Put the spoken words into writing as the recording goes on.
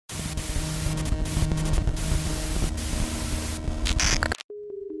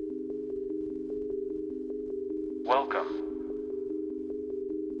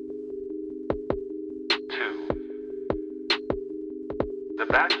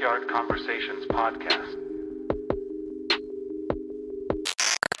Backyard Conversations podcast.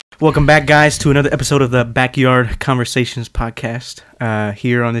 Welcome back, guys, to another episode of the Backyard Conversations podcast.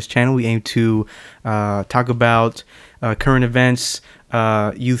 Here on this channel, we aim to talk about current events,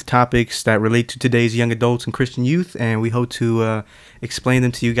 youth topics that relate to today's young adults and Christian youth, and we hope to explain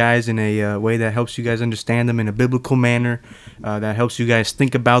them to you guys in a way that helps you guys understand them in a biblical manner, that helps you guys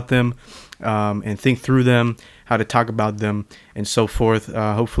think about them and think through them, how to talk about them, and so forth.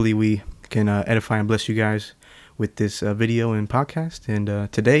 Hopefully, we can edify and bless you guys with this video and podcast.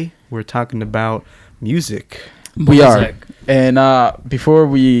 And today we're talking about music. We are. And before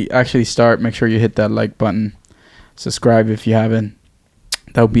we actually start, make sure you hit that like button, subscribe if you haven't.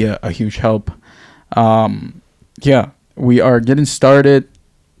 That would be a huge help. We are getting started,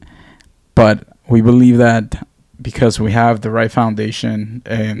 but we believe that because we have the right foundation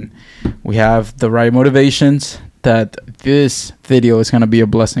and we have the right motivations, that this video is going to be a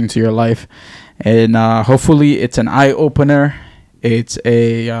blessing to your life. And hopefully it's an eye-opener. It's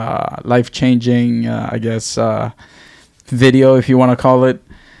a life-changing, video, if you want to call it.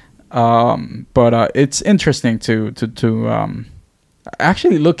 But it's interesting to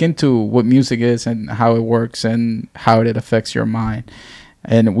actually look into what music is and how it works and how it affects your mind.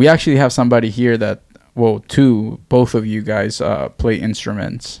 And we actually have somebody here that, both of you guys play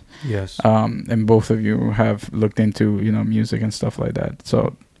instruments. Yes. And both of you have looked into, music and stuff like that.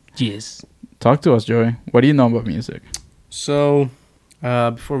 So, Yes. Talk to us, Joey. What do you know about music? So,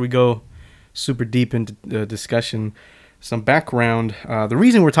 before we go super deep into the discussion, some background. The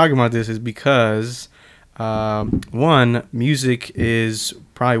reason we're talking about this is because, one, music is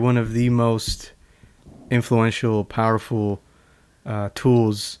probably one of the most influential, powerful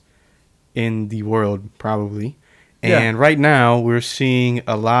tools in the world, probably. And right now, we're seeing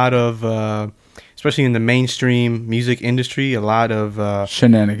a lot of, especially in the mainstream music industry, a lot of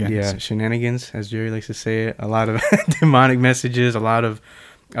shenanigans. Yeah, shenanigans, as Jerry likes to say it. A lot of demonic messages, a lot of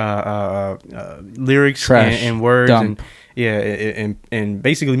lyrics and words, dump. and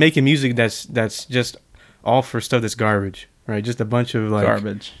basically making music that's just all for stuff that's garbage, right? Just a bunch of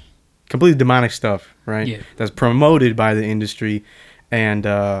Garbage, completely demonic stuff, right? Yeah. That's promoted by the industry, and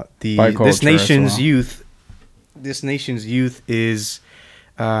By culture this nation's as well. youth. This nation's youth is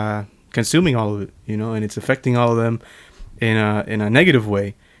consuming all of it, and it's affecting all of them in a negative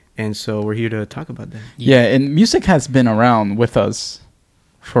way. And so we're here to talk about that. Yeah, and music has been around with us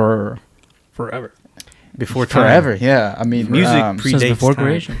for Forever. Before time. forever. Yeah, I mean, Music Since predates before time.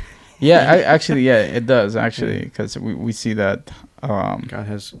 creation. it does actually, because we see that. God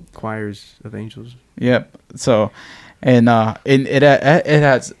has choirs of angels. Yep. So, and it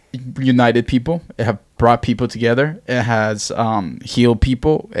has united people. It have brought people together. It has healed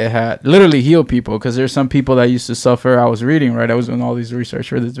people. It had literally healed people, because there's some people that used to suffer. I was reading, right? I was doing all these research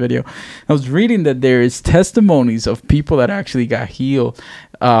for this video. I was reading that there is testimonies of people that actually got healed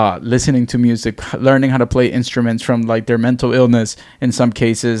listening to music, learning how to play instruments from like their mental illness. In some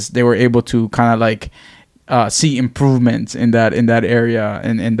cases, they were able to kind of like see improvements in that area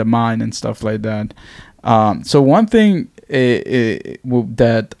and in the mind and stuff like that. So one thing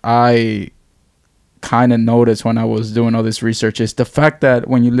that I kind of noticed when I was doing all this research is the fact that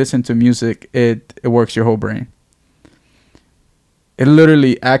when you listen to music, it works your whole brain. It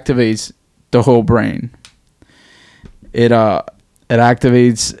literally activates the whole brain. It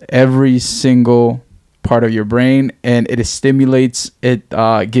activates every single part of your brain, and it stimulates. It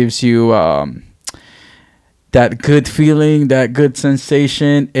gives you that good feeling, that good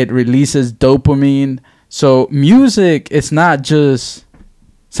sensation. It releases dopamine. So music is not just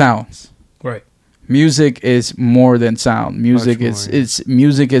sounds. Right. Music is more than sound. Music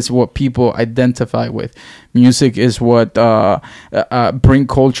music is what people identify with. Music is what bring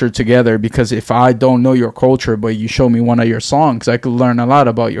culture together. Because if I don't know your culture, but you show me one of your songs, I could learn a lot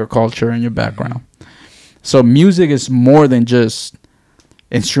about your culture and your background. So music is more than just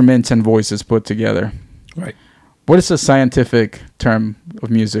instruments and voices put together. Right. What is the scientific term of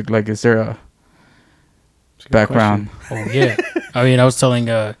music? Like, is there a background? Oh yeah. I mean, I was telling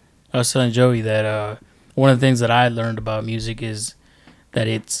Joey that one of the things that I learned about music is that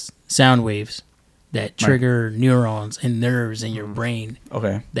it's sound waves that trigger neurons and nerves in your brain.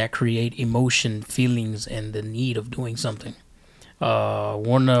 Okay. That create emotion, feelings, and the need of doing something.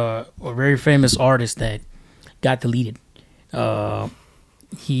 A very famous artist that got deleted.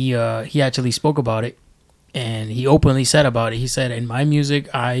 He actually spoke about it, and he openly said about it. He said, "In my music,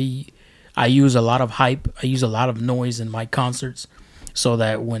 I use a lot of hype. I use a lot of noise in my concerts, so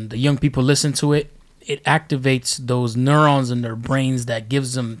that when the young people listen to it, it activates those neurons in their brains that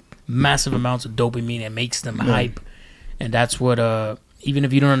gives them massive amounts of dopamine and makes them hype." And that's what even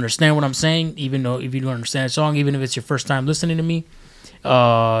if you don't understand what I'm saying, even though if you don't understand a song, even if it's your first time listening to me,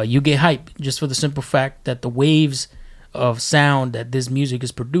 you get hype just for the simple fact that the waves of sound that this music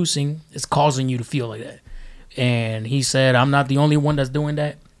is producing is causing you to feel like that. And he said, I'm not the only one that's doing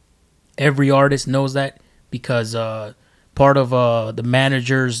that. Every artist knows that, because part of the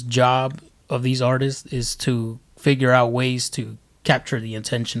manager's job of these artists is to figure out ways to capture the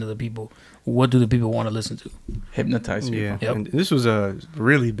attention of the people. What do the people want to listen to? Hypnotize people. Yeah, Yep. and this was a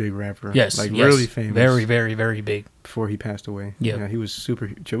really big rapper. Yes, like yes. really famous. Very, very, very big. Before he passed away. Yep. Yeah, he was super.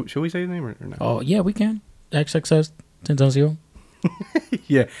 Should we say his name or not? Oh yeah, we can. XXS Tentacion.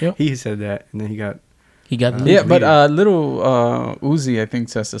 Yeah, Yep. he said that, and then he got. He got the Yeah, but Weird. little Uzi, I think,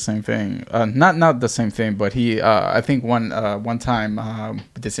 says the same thing. Not the same thing, but he, I think one time,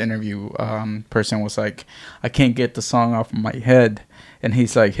 this interview person was like, "I can't get the song off of my head," and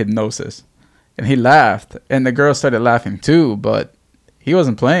he's like, "Hypnosis," and he laughed, and the girl started laughing too, but he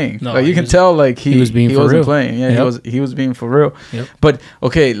wasn't playing. No, like you he can was- tell, like he was being for wasn't real. playing. Yeah, Yep. he was being for real. Yep. But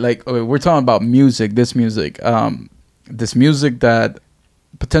okay, like we're talking about music. This music that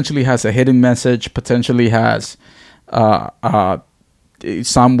potentially has a hidden message, potentially has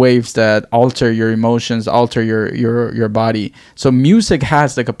some waves that alter your emotions, alter your body. So music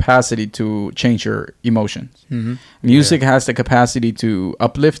has the capacity to change your emotions. Mhm. Music has the capacity to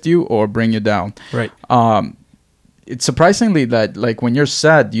uplift you or bring you down. Right. It's surprisingly that, like, when you're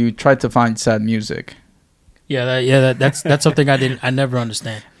sad, you try to find sad music. Yeah, that's something I never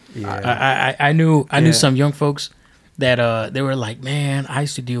understand. Yeah. I knew Yeah. some young folks that they were like, man, I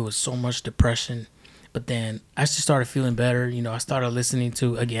used to deal with so much depression, but then I just started feeling better. You know, I started listening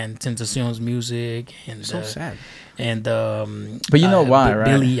to, again, Tentacion's music and so sad. and But you know why, right?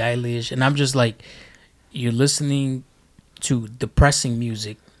 Billie Eilish, and I'm just like, you're listening to depressing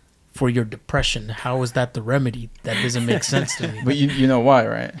music for your depression. How is that the remedy? That doesn't make sense to me. But you know why,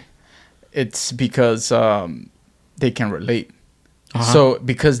 right? It's because they can relate. Uh-huh. So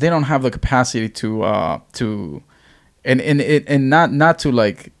because they don't have the capacity to and not to,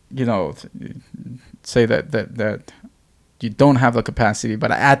 like, you know, say that you don't have the capacity,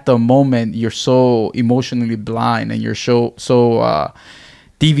 but at the moment you're so emotionally blind and you're so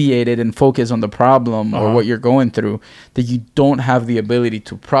deviated and focused on the problem or what you're going through that you don't have the ability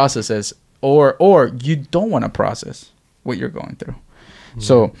to process this, or you don't want to process what you're going through.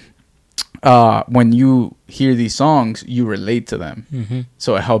 So when you hear these songs, you relate to them. Mm-hmm.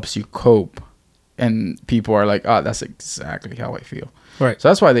 So it helps you cope. And people are like, oh, that's exactly how I feel. Right. So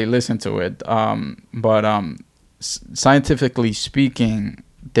that's why they listen to it. But scientifically speaking,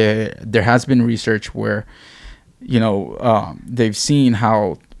 there has been research where, you know, they've seen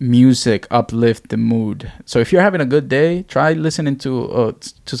how music uplift the mood. So if you're having a good day, try listening to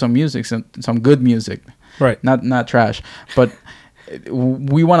some music, some good music. Right. Not trash. But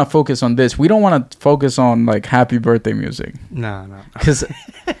we want to focus on this. We don't want to focus on, like, happy birthday music. No. Because,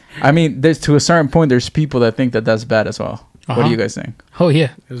 I mean, there's, to a certain point, there's people that think that that's bad as well. What Uh-huh. do you guys think? Oh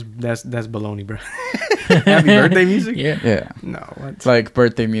yeah. That's baloney, bro. Happy birthday music? Yeah. Yeah. No, what? It's like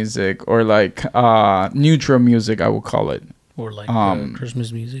birthday music or like neutral music, I would call it. Or like Um,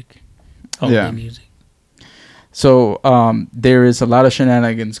 Christmas music, holiday yeah. music. So there is a lot of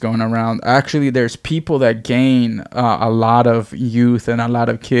shenanigans going around. Actually, there's people that gain a lot of youth and a lot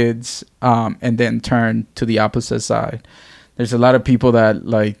of kids and then turn to the opposite side. There's a lot of people that,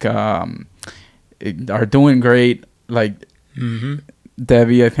 like, are doing great. Like Mm-hmm.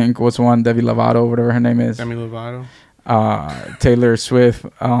 Debbie, I think, was one. Debbie Lovato, whatever her name is. Demi Lovato. Taylor Swift.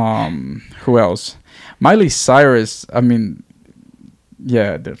 Who else? Miley Cyrus. I mean,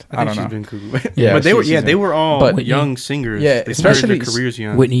 yeah, dude, I don't she's know. been cool. Yeah, but they she's were all But- young singers. Yeah, they started especially their careers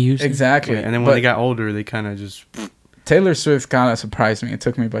young. Whitney Houston. Exactly. Yeah, and then when But they got older, they kind of just. Taylor Swift kind of surprised me. It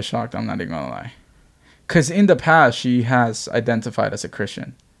took me by shock. I'm not even gonna lie. Because in the past, she has identified as a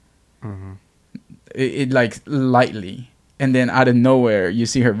Christian. Mhm. It like lightly, and then out of nowhere, you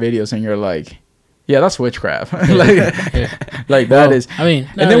see her videos, and you're like, "Yeah, that's witchcraft." like, Yeah. like Well, that is. I mean,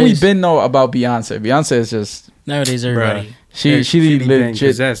 And then we've nowadays- been know about Beyonce. Beyonce is just nowadays everybody. she be dang legit.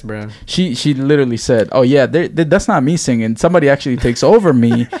 possessed, bro. She literally said, "Oh yeah, that's not me singing. Somebody actually takes over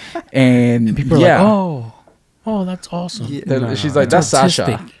me," and People are yeah, like, oh, that's awesome. Yeah. she's like, It's "That's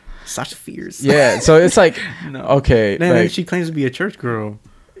artistic. Sasha." Sasha Fierce. Yeah, so it's like, No. okay, Then like, she claims to be a church girl.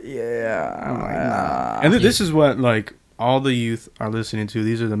 yeah, And this is what, like, all the youth are listening to.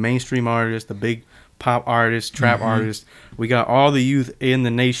 These are the mainstream artists, the big pop artists, trap artists. We got all the youth in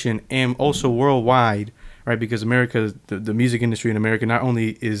the nation and also worldwide, right? Because America, the music industry in America not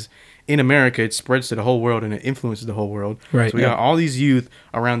only is in America, it spreads to the whole world and it influences the whole world. Right. So we got all these youth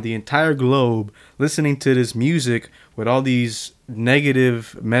around the entire globe listening to this music with all these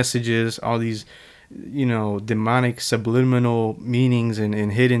negative messages, all these, demonic subliminal meanings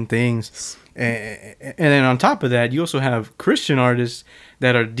and hidden things. And then on top of that, you also have Christian artists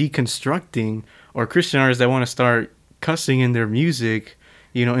that are deconstructing, or Christian artists that want to start cussing in their music,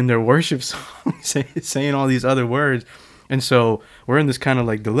 in their worship songs, saying all these other words. And so we're in this kind of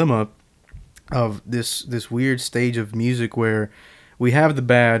like dilemma of this weird stage of music where we have the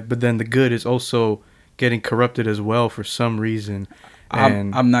bad, but then the good is also getting corrupted as well for some reason.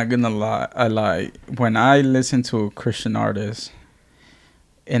 And I'm not gonna lie. When I listen to a Christian artist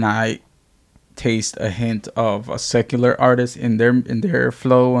and I taste a hint of a secular artist in their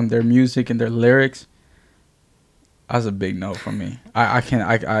flow and their music and their lyrics, that's a big no for me.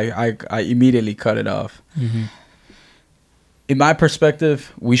 I immediately cut it off. Mm-hmm. In my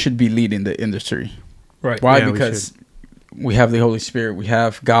perspective, we should be leading the industry. Right. Why? Yeah, Because we have the Holy Spirit, we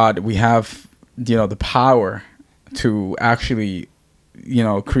have God, we have the power to actually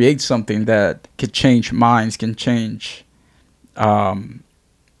create something that could change minds, can change the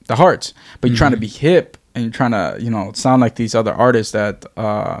hearts. But you're trying to be hip and you're trying to sound like these other artists that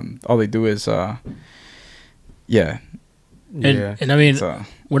all they do is And I mean,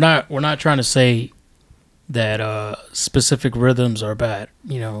 we're not trying to say that specific rhythms are bad.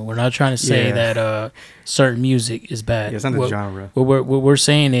 We're not trying to say that certain music is bad. Yeah, it's not the genre. What we're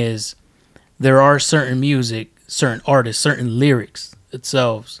saying is there are certain music, certain artists, certain lyrics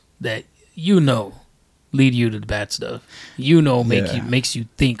themselves that lead you to the bad stuff. Makes you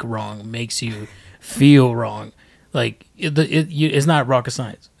think wrong, makes you feel wrong. Like it's not rocket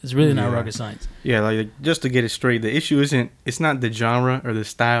science. It's really not rocket science. Yeah, like just to get it straight, the issue it's not the genre or the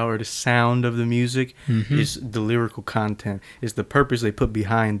style or the sound of the music. Mm-hmm. It's the lyrical content. It's the purpose they put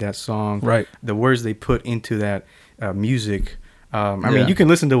behind that song. Right. The words they put into that music. I mean, you can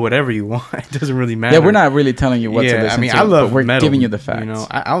listen to whatever you want. It doesn't really matter. Yeah, we're not really telling you what to listen to. I mean, I love but we're metal. giving you the facts.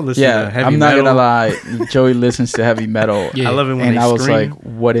 I'll listen to heavy metal. I'm not gonna lie. Joey listens to heavy metal. Yeah. I love it when And they I was scream. like,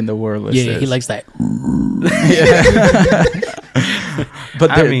 "What in the world is this?" He likes that.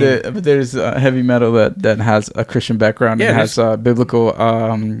 But I mean- but there's heavy metal that has a Christian background and Yeah, has biblical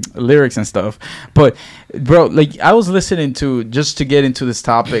lyrics and stuff. But bro, like I was listening to, just to get into this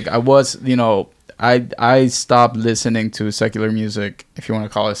topic, I stopped listening to secular music, if you want to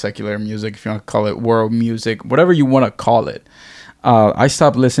call it secular music, if you want to call it world music, whatever you want to call it. I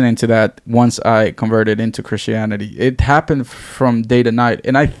stopped listening to that once I converted into Christianity. It happened from day to night.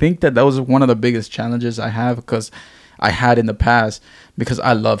 And I think that was one of the biggest challenges I have, because I had in the past, because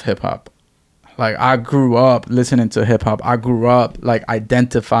I love hip hop. Like I grew up listening to hip hop. I grew up like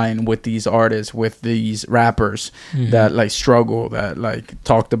identifying with these artists, with these rappers that like struggle, that like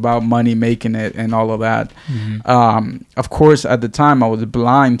talked about money, making it, and all of that. Of course, at the time, I was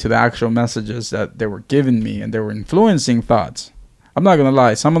blind to the actual messages that they were giving me, and they were influencing thoughts. I'm not gonna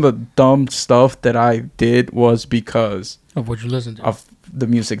lie. Some of the dumb stuff that I did was because Of what you listen to. of the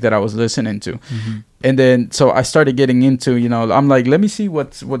music that I was listening to. And then so I started getting into, I'm like, let me see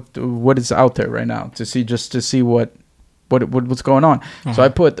what is out there right now, to see what's going on. So I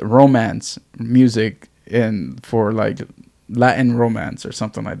put romance music in for like Latin romance or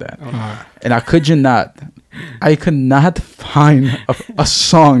something like that. And I could not find a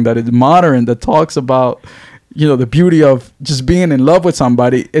song that is modern that talks about the beauty of just being in love with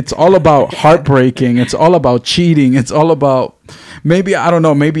somebody. It's all about heartbreaking. It's all about cheating. It's all about maybe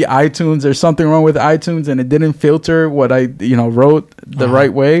iTunes, there's something wrong with iTunes and it didn't filter what I wrote the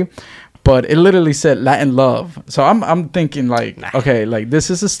right way, but it literally said Latin love. So I'm thinking like, okay, like this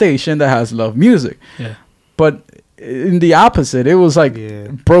is a station that has love music. Yeah. But in the opposite, it was like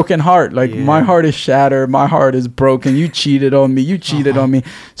broken heart. Like my heart is shattered. My heart is broken. You cheated on me. You cheated on me.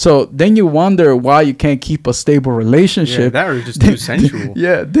 So then you wonder why you can't keep a stable relationship. Yeah, that was just too sensual.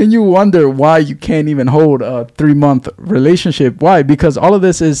 Yeah. Then you wonder why you can't even hold a 3-month relationship. Why? Because all of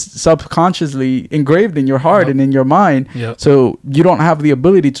this is subconsciously engraved in your heart and in your mind. Yep. So you don't have the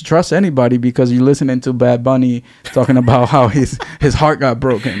ability to trust anybody because you're listening to Bad Bunny talking about how his heart got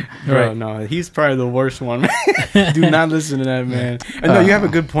broken. Bro, Right. no, he's probably the worst one. Do not listen to that, man. And no, you have a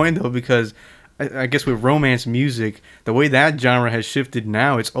good point though, because I guess with romance music, the way that genre has shifted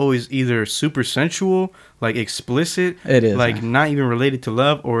now, it's always either super sensual, like explicit, It is, like man. not even related to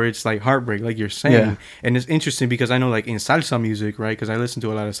love, or it's like heartbreak, like you're saying. Yeah. And it's interesting because I know, like in salsa music, right? Because I listen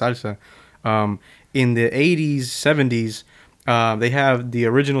to a lot of salsa. In the 80s, 70s, they have the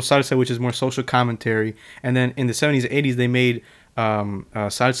original salsa, which is more social commentary, and then in the 70s, 80s, they made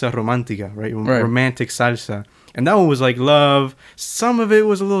salsa romántica, right? Right. Romantic salsa. And that one was like love. Some of it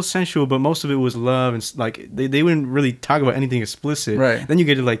was a little sensual, but most of it was love. And like they wouldn't really talk about anything explicit. Right. Then you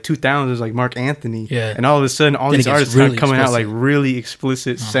get to like 2000s, like Mark Anthony. Yeah. And all of a sudden, all Then these it gets artists really coming out like explicit. really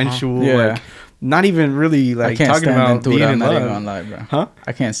explicit, sensual, Yeah. like not even really I like can't talking stand about being Ventura. I'm in not even love. gonna lie, bro. Huh?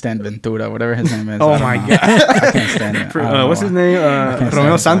 I can't stand Ventura, whatever his name is. Oh I don't my know. God. I can't stand it. I don't know What's his why. name? can't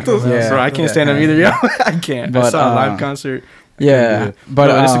Romeo stand Santos. him. Yeah. Bro, I can't Yeah. stand him either. Yeah, I can't. I But, saw a live concert. Yeah, But but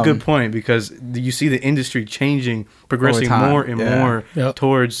that's a good point because you see the industry changing, progressing time, more and yeah. more Yep.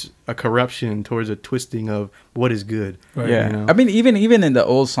 towards a corruption, towards a twisting of what is good. Right. Yeah, You know? I mean, even in the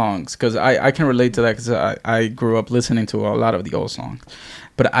old songs, because I can relate to that because I grew up listening to a lot of the old songs.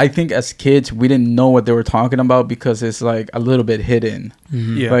 But I think as kids, we didn't know what they were talking about because it's like a little bit hidden.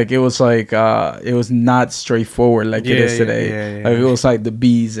 Yeah. Like it was like it was not straightforward like it is today. yeah. Like it was like the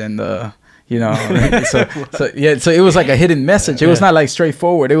bees and the so it was like a hidden message. It was not like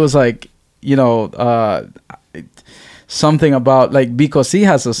straightforward. It was like something about like Biko C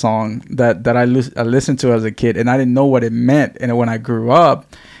has a song that I listened to as a kid and I didn't know what it meant. And when I grew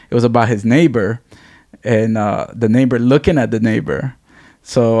up, it was about his neighbor and the neighbor looking at the neighbor.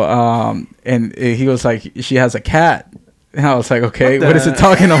 So and he was like, she has a cat. And I was like, okay, what is it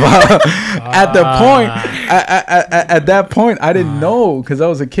talking about? At that point, I didn't know because I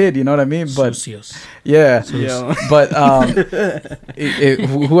was a kid. You know what I mean? But Socios. yeah, Yeah. but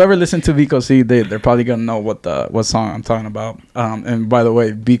whoever listened to Biko C, they're probably gonna know what song I'm talking about. And by the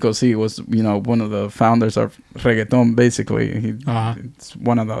way, Biko C was one of the founders of reggaeton. Basically, it's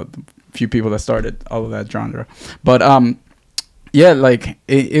one of the few people that started all of that genre. But yeah, like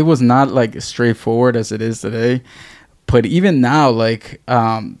it was not like as straightforward as it is today. But even now, like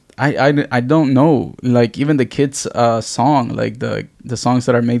I don't know, like even the kids song, like the songs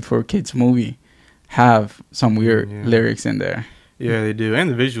that are made for kids movie have some weird lyrics in there. Yeah, they do, and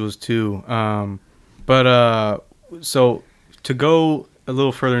the visuals too. But so to go a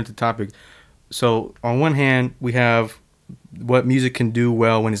little further into the topic, so on one hand we have what music can do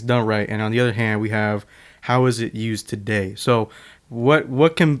well when it's done right, and on the other hand we have how is it used today. So what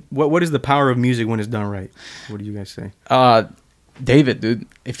is the power of music when it's done right? What do you guys say? David, dude.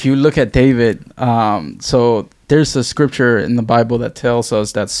 If you look at David, so there's a scripture in the Bible that tells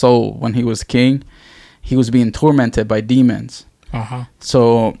us that Saul, when he was king, he was being tormented by demons.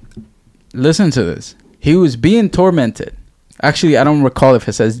 So listen to this. He was being tormented. Actually, I don't recall if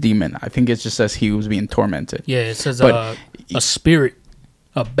it says demon. I think it just says he was being tormented. Yeah, it says But a spirit,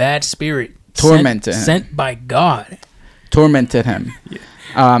 a bad spirit, Tormented him. sent by God. Tormented him.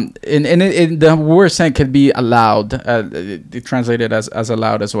 And the word sent could be allowed, translated as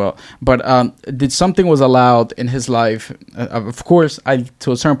allowed as well. But did something was allowed in his life? Of course,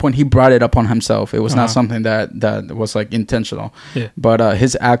 to a certain point he brought it upon himself. It was not something that was like intentional. Yeah. But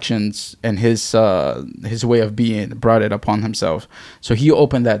his actions and his way of being brought it upon himself. So he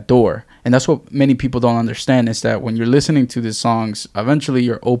opened that door. And that's what many people don't understand is that when you're listening to these songs, eventually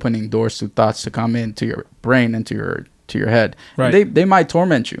you're opening doors to thoughts to come into your brain and to your head. Right. And they might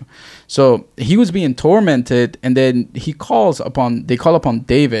torment you. So he was being tormented, and then they call upon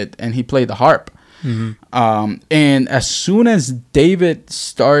David, and he played the harp. And as soon as David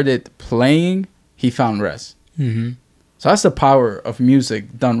started playing, he found rest. So that's the power of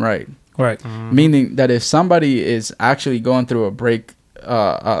music done right. Right. Meaning that if somebody is actually going through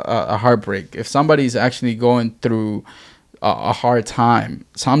a heartbreak, if somebody's actually going through a hard time,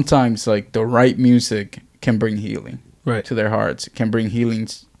 sometimes like the right music can bring healing to their hearts, can bring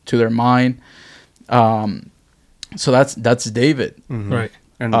healings to their mind. So that's David. Right.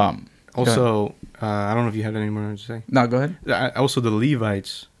 And also, I don't know if you had any more to say. No, go ahead. Also, the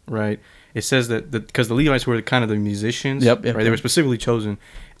Levites, right? It says that because the Levites were kind of the musicians, Yep, right? They were specifically chosen,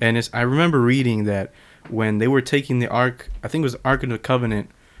 and I remember reading that when they were taking the ark, I think it was the Ark of the Covenant,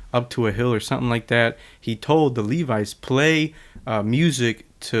 up to a hill or something like that. He told the Levites play music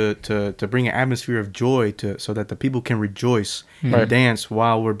to bring an atmosphere of joy so that the people can rejoice and dance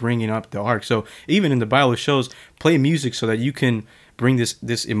while we're bringing up the ark. So even in the Bible, it shows play music so that you can bring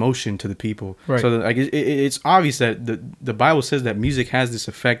this emotion to the people. Right. So that, like it's obvious that the Bible says that music has this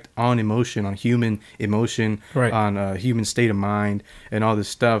effect on emotion, on human emotion, on human state of mind, and all this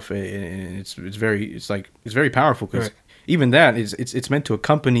stuff. And it's very powerful because even that it's meant to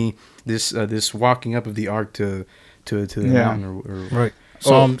accompany this walking up of the ark to the mountain or right.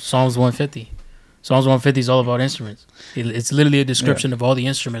 Psalms 150. Psalms 150 is all about instruments. It's literally a description of all the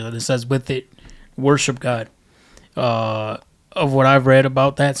instruments. And it says with it, worship God. Of what I've read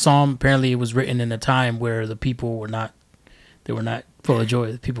about that psalm, apparently it was written in a time where the people were not full of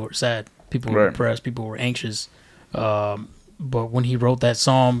joy. People were sad. People were depressed. People were anxious. but when he wrote that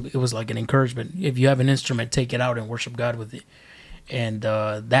psalm, it was like an encouragement. If you have an instrument, take it out and worship God with it. And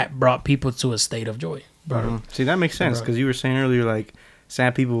that brought people to a state of joy. See, that makes sense because you were saying earlier, like,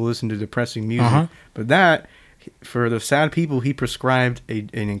 sad people will listen to depressing music. Uh-huh. But that, for the sad people, he prescribed an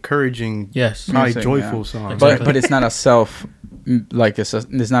encouraging, Yes. probably Music, joyful yeah. song. Exactly. But it's not a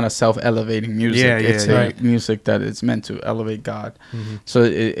it's not a self-elevating music. Yeah, It's yeah. a Right. music that is meant to elevate God. Mhm. So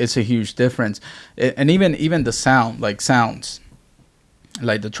it's a huge difference. And even the sound, like sounds,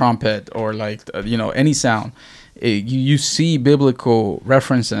 like the trumpet or like any sound, you see biblical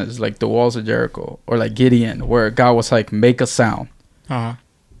references like the walls of Jericho or like Gideon, where God was like, make a sound Uh-huh.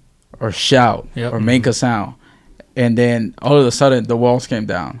 or shout Yep. or make a sound. And then all of a sudden the walls came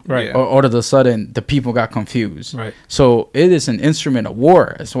down. Right. Yeah. Or all of a sudden the people got confused. Right. So it is an instrument of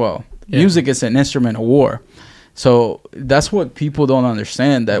war as well. Yeah. Music is an instrument of war. So that's what people don't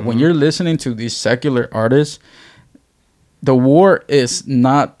understand, that when you're listening to these secular artists, the war is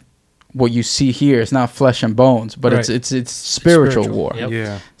not what you see here. It's not flesh and bones, but Right. it's spiritual war. Yep.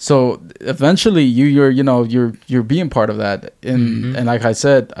 Yeah. So eventually you're being part of that. And like I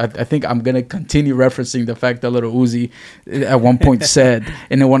said, I think I'm gonna continue referencing the fact that Little Uzi at one point said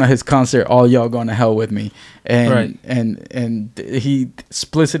in one of his concerts, all y'all going to hell with me. And Right. and he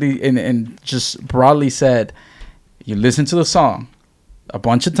explicitly and just broadly said, you listen to the song a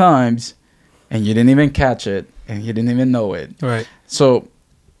bunch of times and you didn't even catch it and you didn't even know it. Right. So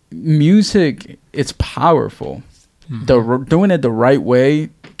music, it's powerful. Doing it the right way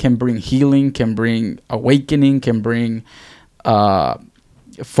can bring healing, can bring awakening, can bring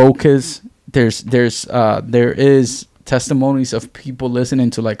focus. There is testimonies of people listening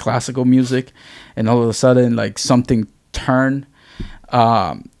to like classical music and all of a sudden like something turned.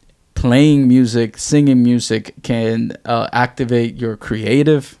 Playing music, singing music can activate your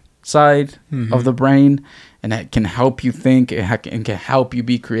creative side of the brain, and that can help you think and can help you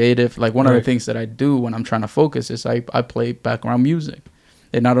be creative. Like one of the Right. things that I do when I'm trying to focus is I play background music,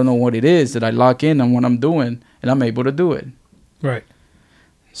 and I don't know what it is that I lock in on what I'm doing, and I'm able to do it. Right.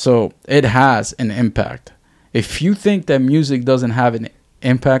 So it has an impact. If you think that music doesn't have an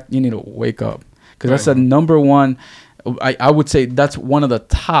impact, you need to wake up, because that's the number one. I would say that's one of the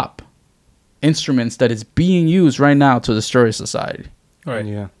top instruments that is being used right now to destroy society. Right.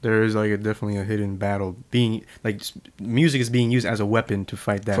 Yeah, there is like definitely a hidden battle being like music is being used as a weapon to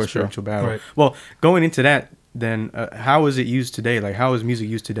fight that For sure. spiritual battle. Right. Well, going into that, then how is it used today? Like, how is music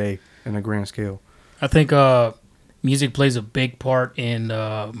used today in a grand scale? I think music plays a big part in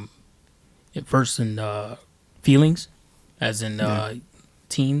first in feelings, as in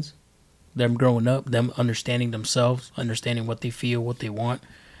teens, them growing up, them understanding themselves, understanding what they feel, what they want.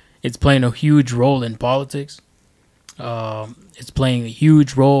 It's playing a huge role in politics. It's playing a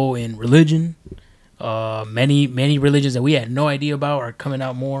huge role in religion. Many religions that we had no idea about are coming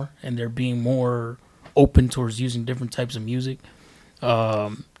out more, and they're being more open towards using different types of music.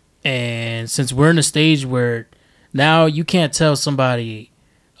 And since we're in a stage where now you can't tell somebody,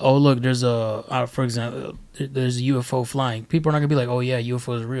 oh look, there's for example, there's a UFO flying. People are not gonna be like, oh yeah,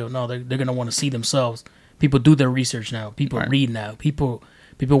 UFO is real. No, they're gonna want to see themselves. People do their research now. People Right. read now. People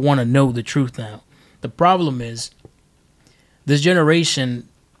want to know the truth now. The problem is, this generation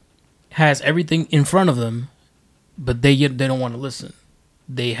has everything in front of them, but they don't want to listen.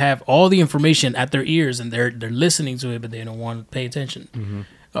 They have all the information at their ears, and they're listening to it, but they don't want to pay attention.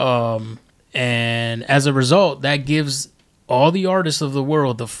 And as a result, that gives all the artists of the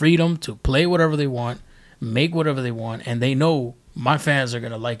world the freedom to play whatever they want, make whatever they want, and they know my fans are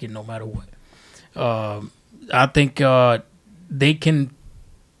gonna like it no matter what. I think they can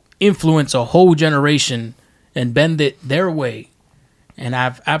influence a whole generation and bend it their way, and I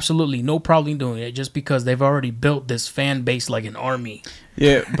have absolutely no problem doing it, just because they've already built this fan base like an army.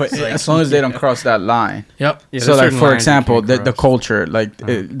 Yeah, but like- as long as they don't cross that line. Yep. Yeah, So there's like certain for lines you example, can't the cross. culture, like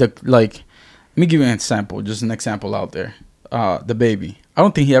let me give you an example, just an example out there. The Baby. I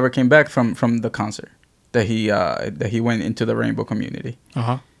don't think he ever came back from the concert that he went into the rainbow community.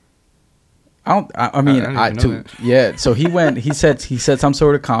 Uh-huh. I mean, didn't I even know too. that. Yeah. So he went. He said some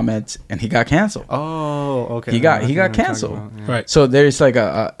sort of comments, and he got canceled. Oh, okay. He got- I he think got I'm talking canceled. about, yeah. Right. So there's like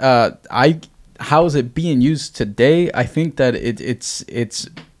how is it being used today? I think that it's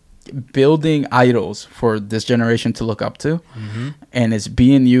building idols for this generation to look up to, and it's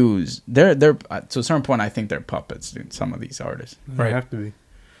being used. They're to a certain point. I think they're puppets, dude. Some of these artists. They Right. have to be.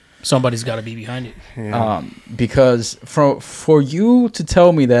 Somebody's got to be behind it. Yeah. Because for you to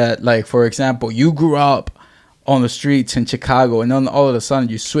tell me that, like, for example, you grew up on the streets in Chicago and then all of a sudden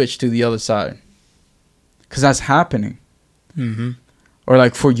you switch to the other side, because that's happening. Mm-hmm. Or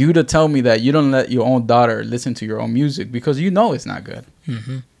like for you to tell me that you don't let your own daughter listen to your own music because you know it's not good.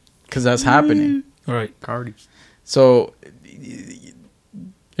 Because that's happening. Right. Cardi. So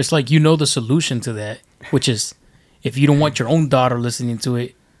It's like, you know, the solution to that, which is if you don't want your own daughter listening to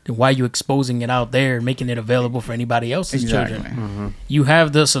it, then why are you exposing it out there and making it available for anybody else's children? You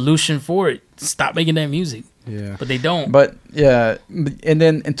have the solution for it. Stop making that music. Yeah. But they don't. But yeah, and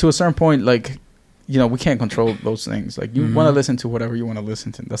then and to a certain point, like, you know, we can't control those things. Like, you want to listen to whatever you want to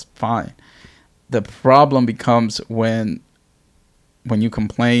listen to. That's fine. The problem becomes when you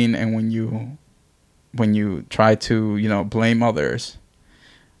complain and when you try to, you know, blame others.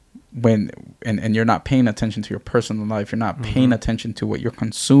 And you're not paying attention to your personal life. You're not paying attention to what you're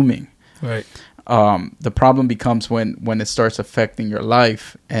consuming. Right. The problem becomes when it starts affecting your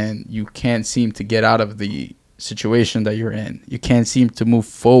life and you can't seem to get out of the situation that you're in. You can't seem to move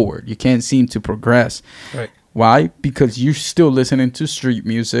forward. You can't seem to progress. Right. Why? Because you're still listening to street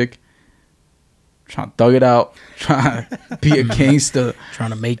music, trying to thug it out, trying to be a gangster.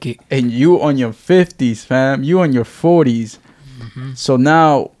 Trying to make it. And you on your 50s, fam. You on your 40s. So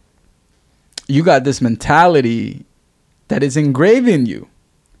now you got this mentality that is engraved in you.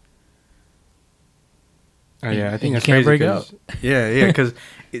 Oh, yeah, I think you that's can't crazy. break out. Yeah, because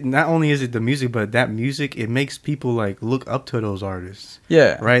not only is it the music, but that music, it makes people like look up to those artists.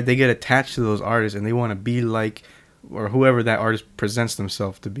 Yeah. Right? They get attached to those artists and they want to be like, or whoever that artist presents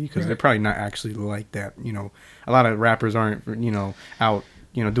themselves to be, because they're probably not actually like that. You know, a lot of rappers aren't, you know, out,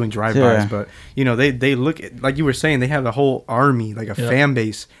 you know, doing drive-bys, Yeah. but, you know, they look at, like you were saying, they have a whole army, like a fan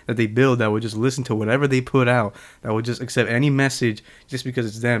base that they build that would just listen to whatever they put out, that would just accept any message just because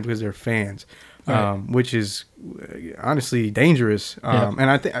it's them, because they're fans. Right. Which is honestly dangerous. And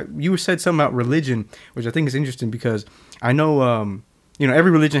I think you said something about religion, which I think is interesting, because I know, you know,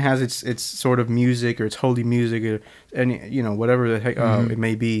 every religion has its sort of music or its holy music or any, you know, whatever the heck it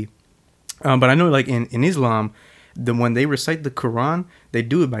may be. But I know, like in Islam, when they recite the Quran, they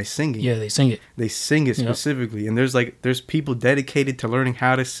do it by singing. Yeah, they sing it. They sing it specifically, and there's people dedicated to learning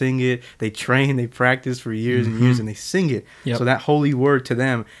how to sing it. They train, they practice for years and years, and they sing it. Yep. So that holy word to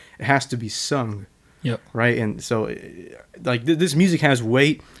them, it has to be sung. Yep. Right, and so like this music has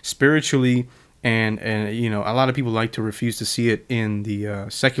weight spiritually, and you know, a lot of people like to refuse to see it in the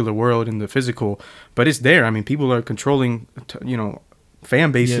secular world, in the physical, but it's there. I mean, people are controlling, you know,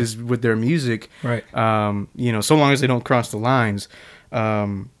 fan bases with their music, Right. You know, so long as they don't cross the lines.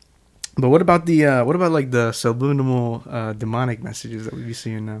 But what about like the subliminal demonic messages that we be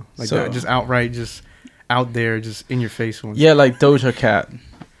seeing now, like So- that, just outright, just out there, just in your face ones? Yeah, like Doja Cat.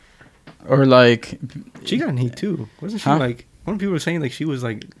 Or like... She got in heat too, wasn't she? Huh? Like, one people were saying like she was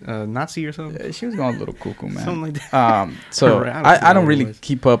like Nazi or something. She was going a little cuckoo, man. Something like that. So I don't really was.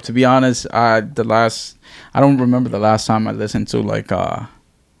 keep up, to be honest. I don't remember the last time I listened to like a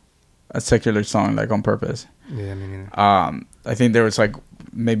secular song like on purpose. Yeah, I mean, I think there was like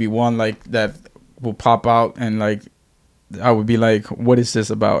maybe one like that will pop out and like I would be like, what is this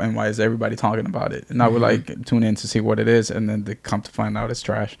about and why is everybody talking about it? And I would like tune in to see what it is, and then they come to find out it's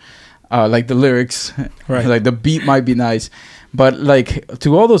trash. Like the lyrics, Right. like the beat might be nice, but like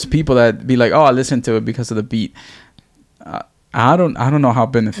to all those people that be like, oh, I listen to it because of the beat. I don't know how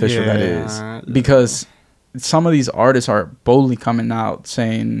beneficial that is, because some of these artists are boldly coming out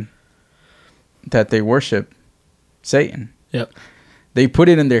saying that they worship Satan. Yep. They put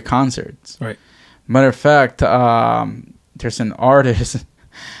it in their concerts. Right. Matter of fact, there's an artist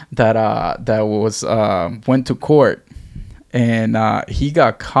that was went to court, and he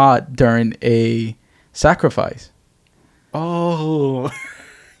got caught during a sacrifice. oh,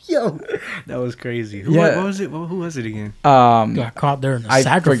 yo, that was crazy. Who, Yeah. what was it? Who was it again? Got caught there in a I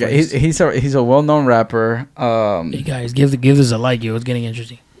sacrifice. forget. He's a well-known rapper. Hey guys, give this a like, yo. It's getting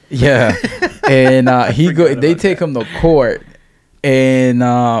interesting. Yeah, and they take him to court, and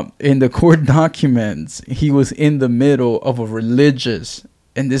in the court documents, he was in the middle of a religious,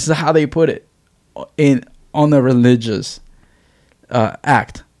 and this is how they put it, on a religious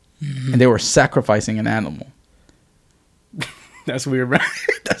act, and they were sacrificing an animal. That's weird, right?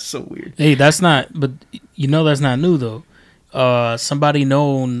 That's so weird. Hey, that's not. But you know that's not new though. Somebody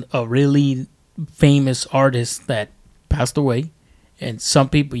known, a really famous artist that passed away, and some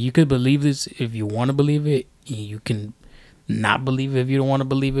people, you could believe this if you want to believe it. You can not believe it if you don't want to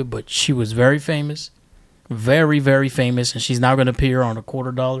believe it. But she was very famous, very very famous, and she's now going to appear on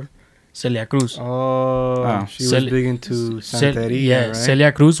 $250. Celia Cruz. Oh, she was big into Santeria, right?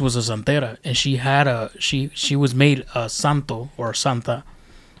 Celia Cruz was a santera, and she had she was made a santo or santa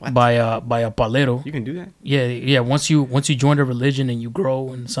by a palero. You can do that? Yeah. Once you join the religion and you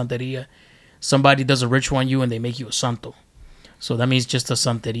grow in santeria, somebody does a ritual on you and they make you a santo. So that means just a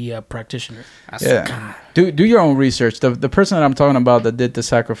Santeria practitioner. Yeah. Do your own research. The person that I'm talking about that did the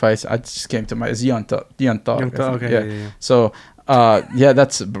sacrifice, I just came to mind, is Young Thug. Young Thug, okay, yeah. So,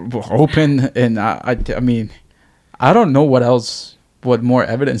 that's open, and I mean, I don't know what more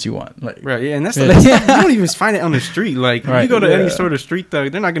evidence you want. Like, Right, yeah, and that's the stuff, you don't even find it on the street. Like, if you go to Yeah. any sort of street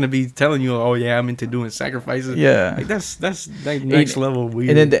thug, they're not gonna be telling you, "Oh yeah, I'm into doing sacrifices." Yeah. like that's like next level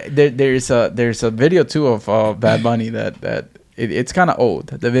weird. And then there's a video too of Bad Bunny that it's kind of old.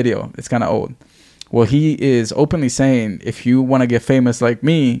 The video, it's kind of old. Well, he is openly saying, if you want to get famous like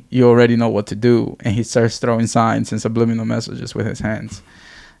me, you already know what to do. And he starts throwing signs and subliminal messages with his hands.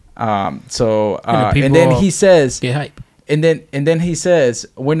 And then he says, Get hype. and then he says,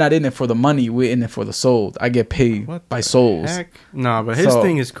 we're not in it for the money, we're in it for the soul. I get paid What by the souls. Heck? No, but his So-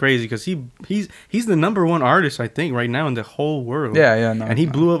 thing is crazy because he's the number one artist I think right now in the whole world. Yeah, no. and he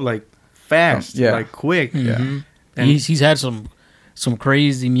blew up like fast, Yeah. like quick. Mhm. And- He's had some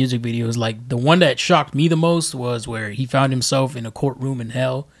crazy music videos. Like the one that shocked me the most was where he found himself in a courtroom in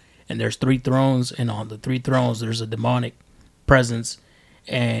hell, and there's 3 thrones, and on the 3 thrones there's a demonic presence,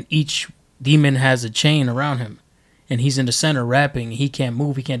 and each demon has a chain around him, and he's in the center rapping. He can't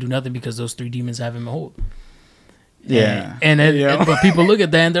move, he can't do nothing because those 3 demons have him hold. Yeah. But people look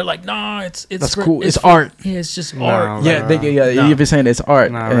at that and they're like, "Nah, it's That's cool. It's art." Yeah, it's just Nah, art. Yeah, Nah. you've been saying it's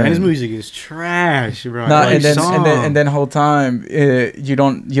art. Nah, and his music is trash, bro. Nah, Like, and then the whole time you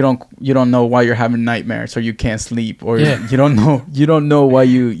don't know why you're having nightmares, or you can't sleep, or Yeah. you don't know why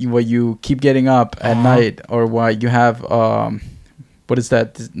you keep getting up at Uh-huh. night, or why you have what is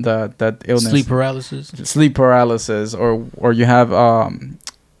that that illness, Sleep paralysis, or you have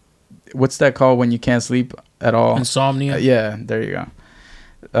what's that called when you can't sleep at all? insomnia. Yeah, there you go.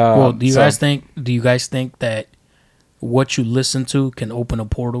 Well, do you guys think that what you listen to can open a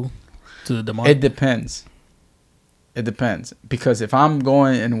portal to the demonic? It depends. It depends, because if I'm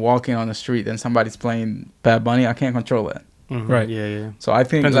going and walking on the street and somebody's playing Bad Bunny, I can't control that. Mhm, Right. Yeah. So I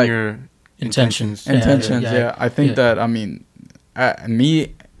think Depends like on your Intentions. intentions. Yeah, I think yeah. that, I mean,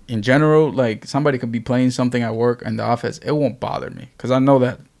 me in general, like somebody could be playing something at work in the office, it won't bother me because I know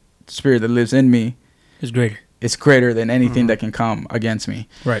that spirit that lives in me It's greater. is greater than anything Mhm. that can come against me.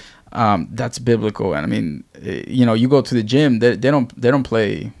 Right. That's biblical, and I mean, you go to the gym, they don't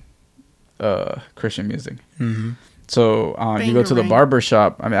play Christian music. Mm-hmm. So you go to the barber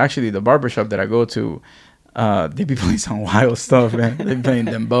shop. I mean, actually, the barber shop that I go to, they be playing some wild stuff, man. They be playing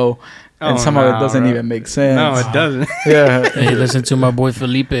dembow, and some of it doesn't even make sense. No, it doesn't. Yeah. Hey, listen to my boy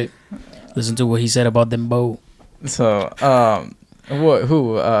Felipe. Listen to what he said about Dembow. So,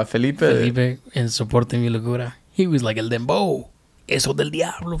 who? Felipe? Felipe in Soporte Mi Locura. He was like, el Dembow. Eso del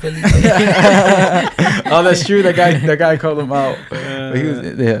diablo, Felipe. Oh, that's true. That guy called him out. But he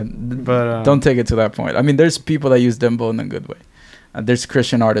was, yeah. But Don't take it to that point. I mean, there's people that use dembow in a good way. There's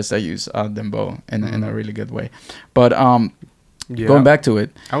Christian artists that use dembow in a really good way. But yeah, going back to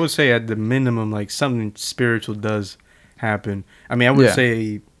it, I would say at the minimum, like something spiritual does happen. I mean, I would Yeah.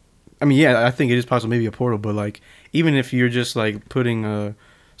 say, I mean, yeah, I think it is possible, maybe a portal, but like even if you're just like putting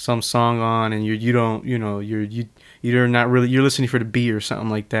some song on and you don't, you're not really, you're listening for the beat or something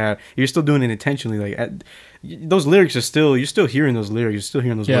like that. You're still doing it intentionally. Like those lyrics are still, you're still hearing those lyrics. You're still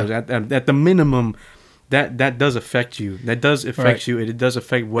hearing those Yeah. words. At the minimum, that does affect you. That does affect Right. you. It does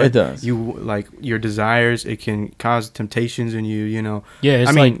affect what It does. you like, your desires. It can cause temptations in you. Yeah, it's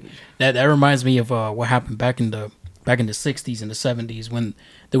I like mean- that reminds me of what happened back in the 60s and the 70s when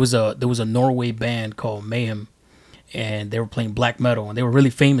there was a Norway band called Mayhem, and they were playing black metal, and they were really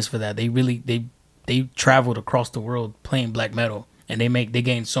famous for that. They traveled across the world playing black metal, and they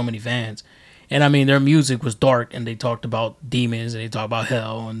gained so many fans. And I mean, their music was dark, and they talked about demons, and they talked about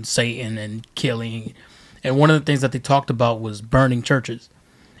hell and Satan and killing. And one of the things that they talked about was burning churches.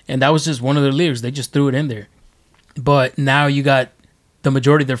 And that was just one of their lyrics. They just threw it in there. But now you got the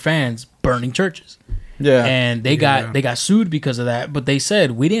majority of their fans burning churches. yeah, And they got sued because of that. But they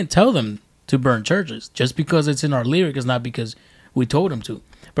said, we didn't tell them to burn churches. Just because it's in our lyric is not because we told them to.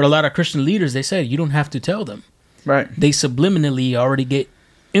 But a lot of Christian leaders, they said, you don't have to tell them. right. They subliminally already get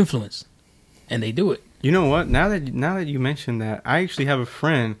influenced. And they do it. You know what? Now that you mentioned that, I actually have a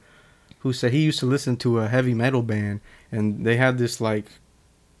friend who said he used to listen to a heavy metal band, and they had this like,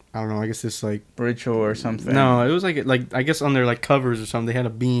 I don't know, I guess this like, Ritual or something. no, it was like I guess on their like covers or something, they had a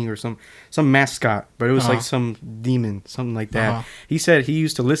being or some mascot, but it was Uh-huh. like some demon, something like that. Uh-huh. He said he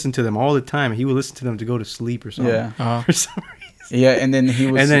used to listen to them all the time. He would listen to them to go to sleep or something. Yeah, For some reason. yeah, and then he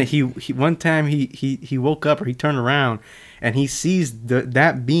was, And then he one time he woke up, or he turned around and he sees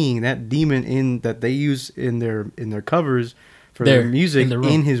that being, that demon that they use in their covers for their There, music in the room.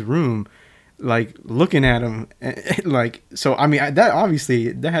 in his room, like looking at him, like so. I mean, that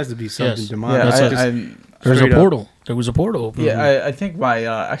obviously that has to be something Yes. demonic. Yeah, Just There's a straight up. portal. There was a portal open. Yeah, I think my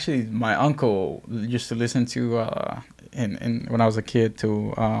actually my uncle used to listen to in when I was a kid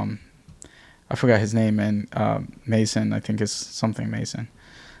to I forgot his name, and Mason, I think it's something Mason.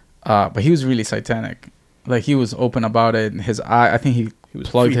 But he was really satanic. Like he was open about it. And his eye, I think he was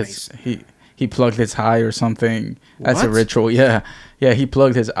plugged his he plugged his eye or something as a What? ritual. Yeah, he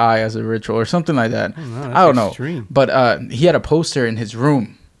plugged his eye as a ritual or something like that. I don't know. Extreme. But he had a poster in his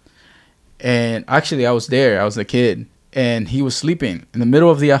room, and actually I was there. I was a kid, and he was sleeping in the middle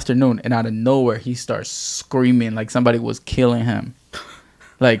of the afternoon, and out of nowhere he starts screaming like somebody was killing him,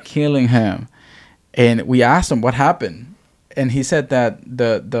 like killing him. And we asked him what happened, and he said that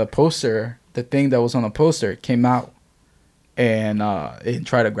the poster, the thing that was on the poster, came out, and it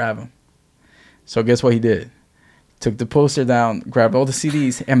tried to grab him. So guess what he did? Took the poster down, grabbed all the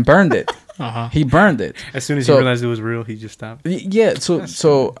CDs, and burned it. Uh-huh. He burned it. As soon as So- he realized it was real, he just stopped. Yeah.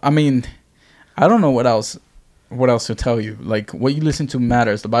 So I mean, I don't know what else to tell you. Like what you listen to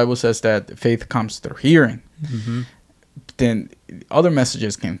matters. The Bible says that faith comes through hearing. Mm-hmm. Then other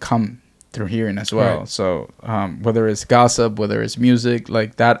messages can come through hearing as well. Right. So whether it's gossip, whether it's music,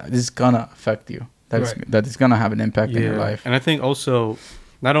 like that is gonna affect you. That is gonna have an impact in your life. And I think also,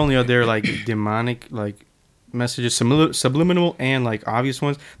 not only are there like demonic like messages, subliminal and like obvious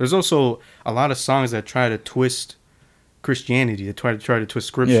ones. There's also a lot of songs that try to twist Christianity, that try to twist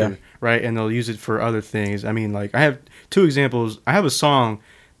scripture, right? And they'll use it for other things. I mean, like I have two examples. I have a song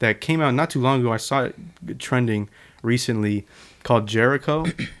that came out not too long ago. I saw it trending recently called Jericho,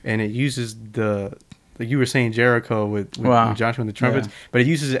 and it uses like you were saying, Jericho with Joshua and the trumpets, but it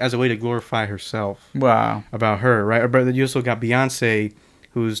uses it as a way to glorify herself. Wow. About her, right? But then you also got Beyonce,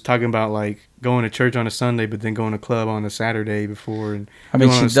 who's talking about like going to church on a Sunday, but then going to club on a Saturday before. And I mean,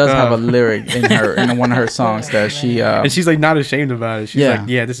 doing she all does this have a stuff. lyric in one of her songs that she And she's like not ashamed about it. She's Yeah. like,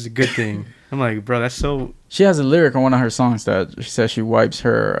 yeah, this is a good thing. I'm like, bro, that's so. She has a lyric on one of her songs that she says she wipes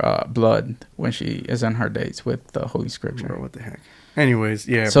her blood when she is in her dates with the Holy Scripture. Bro, what the heck? Anyways,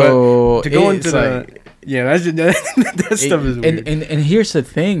 yeah. So but to go it's into that stuff is weird. and here's the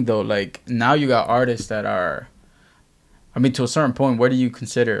thing though, like now you got artists that are, I mean, to a certain point, where do you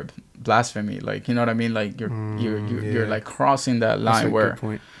consider blasphemy? Like, you know what I mean? Like you're like crossing that That's a line good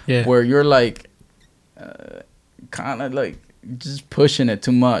point. Yeah. where you're like, kind of like just pushing it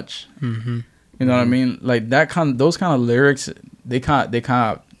too much. Mm-hmm. You know what I mean? Like those kind of lyrics, they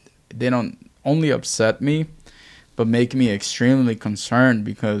don't only upset me, but make me extremely concerned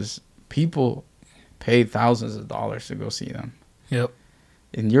because people pay thousands of dollars to go see them. Yep.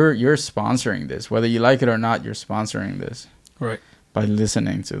 And you're sponsoring this, whether you like it or not. You're sponsoring this Right. by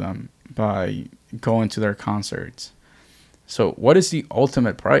listening to them, by going to their concerts. So, what is the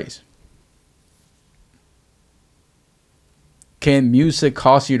ultimate price? Can music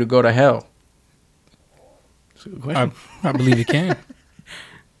cause you to go to hell? That's a good question. I believe it can.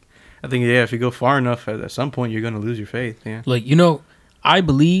 I think, yeah, if you go far enough, at some point, you're going to lose your faith. Yeah. Like, I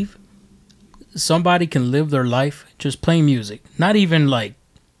believe somebody can live their life just playing music. Not even like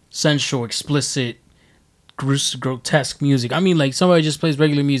sensual, explicit, grotesque music. I mean, like somebody just plays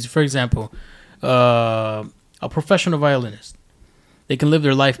regular music. For example, a professional violinist. They can live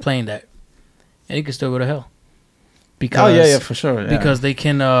their life playing that. And they can still go to hell. Because, for sure. Yeah. Because they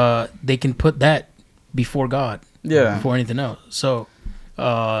can put that before God. Yeah. Before anything else. So,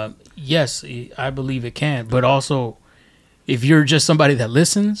 yes, I believe it can. But also, if you're just somebody that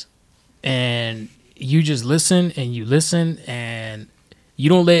listens and you just listen and you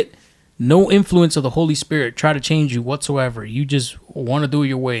don't let no influence of the Holy Spirit try to change you whatsoever. You just want to do it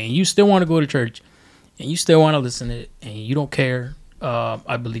your way and you still want to go to church and you still want to listen to it and you don't care.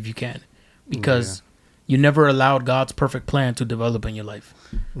 I believe you can because you never allowed God's perfect plan to develop in your life.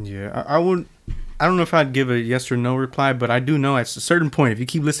 Yeah, I don't know if I'd give a yes or no reply, but I do know at a certain point, if you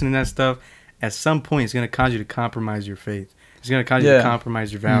keep listening to that stuff, at some point it's going to cause you to compromise your faith. It's going to cause you to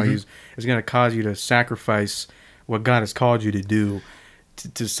compromise your values. It's going to cause you to sacrifice what God has called you to do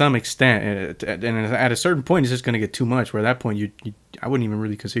to some extent. And at a certain point, it's just going to get too much, where at that point, I wouldn't even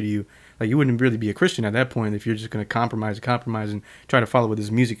really consider you, like you wouldn't really be a Christian at that point if you're just going to compromise and try to follow what this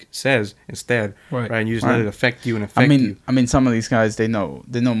music says instead. Right? And you just let it affect you and affect you. I mean, some of these guys, they know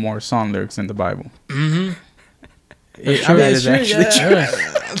more song lyrics than the Bible. Mm-hmm. That is actually true.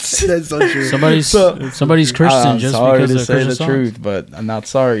 That's so true. Somebody's Christian just sorry because to they're say Christian the songs. truth, but I'm not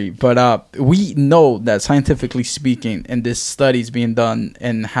sorry. But we know that scientifically speaking, and this studies being done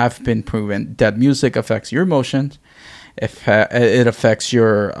and have been proven that music affects your emotions. It affects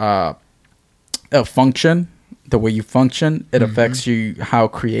your function, the way you function. It affects you how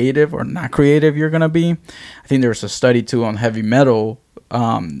creative or not creative you're gonna be. I think there's a study too on heavy metal.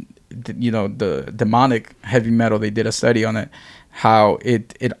 The demonic heavy metal. They did a study on it, how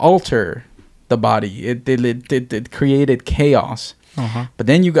it altered the body. It created chaos. But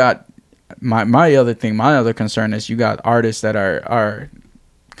then you got my other concern is you got artists that are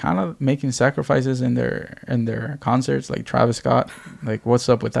kind of making sacrifices in their concerts, like Travis Scott. Like, what's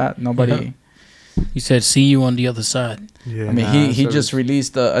up with that? Nobody. You said "See you on the other side." Yeah, I mean, he just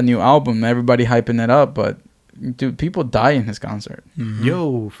released a new album. Everybody hyping it up, but dude, people die in his concert.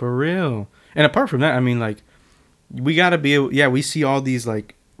 Yo, for real. And apart from that, I mean, like, we gotta be able. Yeah, we see all these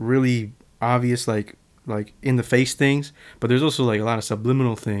like really obvious like in the face things, but there's also like a lot of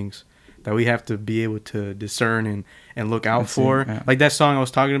subliminal things that we have to be able to discern and look out for. Yeah. Like that song I was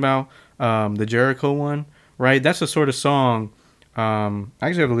talking about, the Jericho one, right? That's a sort of song. I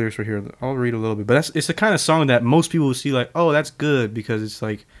actually have the lyrics right here. I'll read a little bit, but it's the kind of song that most people will see like, oh, that's good because it's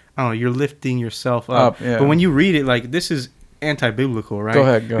like, I don't know, you're lifting yourself up. Yeah. But when you read it, like, this is anti-biblical, right? Go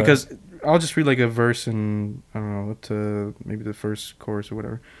ahead. Because I'll just read like a verse and I don't know, up to maybe the first chorus or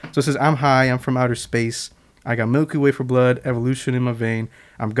whatever. So it says, I'm high, I'm from outer space. I got Milky Way for blood, evolution in my vein.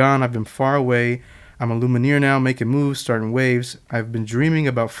 I'm gone, I've been far away. I'm a Lumineer now, making moves, starting waves. I've been dreaming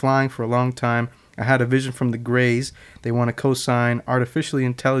about flying for a long time. I had a vision from the Greys. They want to co-sign artificially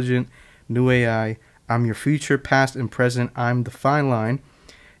intelligent, new AI. I'm your future, past and present. I'm the fine line.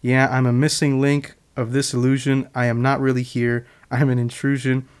 Yeah, I'm a missing link of this illusion. I am not really here. I am an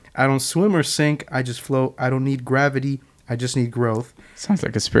intrusion. I don't swim or sink. I just float. I don't need gravity. I just need growth. Sounds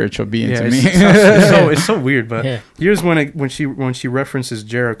like a spiritual being to it's, me. it's so weird, but Yeah. here's when she references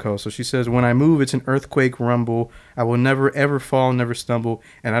Jericho. So she says, "When I move, it's an earthquake rumble. I will never ever fall, never stumble,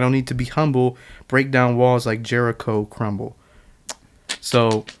 and I don't need to be humble. Break down walls like Jericho crumble."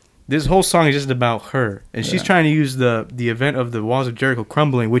 So this whole song is just about her, and she's trying to use the event of the walls of Jericho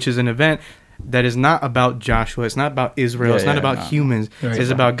crumbling, which is an event that is not about Joshua. It's not about Israel. It's not about humans. Right. It's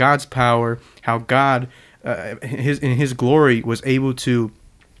about God's power. How God, in His glory, was able to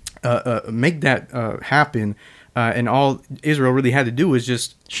make that happen. And all Israel really had to do was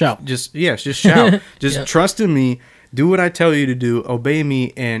just Shout. just shout. Just Yep. trust in me. Do what I tell you to do. Obey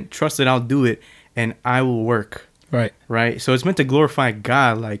me, and trust that I'll do it, and I will work. Right. Right. So it's meant to glorify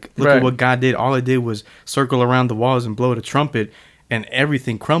God. Like, look Right. at what God did. All it did was circle around the walls and blow the trumpet, and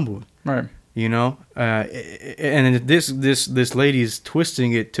everything crumbled. Right. You know, and this lady is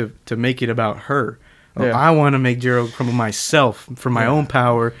twisting it to make it about her. Oh, Yeah. I want to make Jericho crumble myself for my own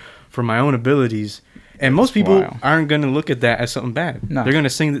power, for my own abilities. And most people Wow. aren't going to look at that as something bad. No. They're going to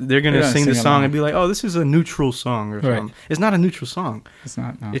sing. They're going to gonna sing the sing song along. and be like, "Oh, this is a neutral song," or Right. something. It's not a neutral song. It's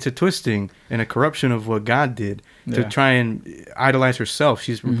not. No. It's a twisting and a corruption of what God did to Yeah. try and idolize herself.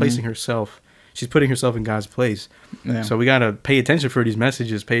 She's replacing herself. She's putting herself in God's place. Yeah. So we got to pay attention for these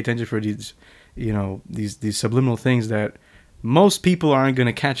messages, pay attention for these, you know, these subliminal things that most people aren't going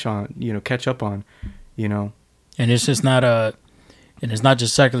to catch up on, you know. And it's just not and it's not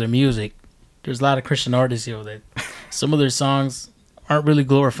just secular music. There's a lot of Christian artists, that some of their songs aren't really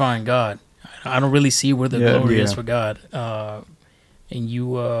glorifying God. I don't really see where the glory is for God. And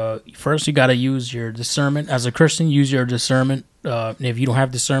you first you got to use your discernment as a Christian. Use your discernment. And if you don't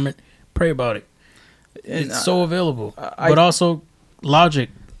have discernment, pray about it. It's so available, but also logic.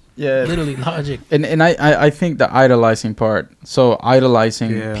 Yeah. Literally logic. And I think the idolizing part. So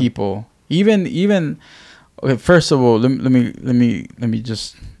idolizing Yeah. people, even. Okay, first of all, let me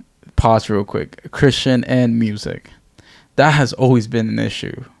just pause real quick. Christian and music, that has always been an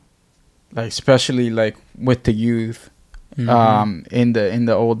issue. Like, especially like with the youth, in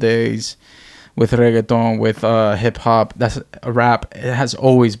the old days, with reggaeton, with hip hop, that's a rap. It has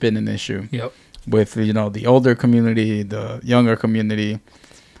always been an issue. Yep. With the older community, the younger community.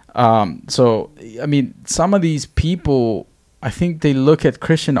 So I mean, some of these people, I think they look at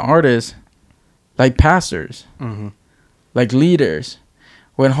Christian artists like pastors, like leaders,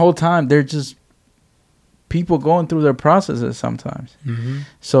 when the whole time they're just people going through their processes sometimes.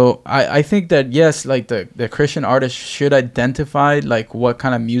 So I think that, yes, like the Christian artists should identify like what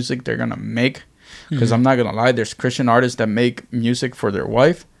kind of music they're gonna make, because I'm not gonna lie, there's Christian artists that make music for their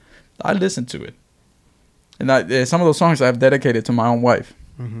wife. I listen to it, and some of those songs I've dedicated to my own wife,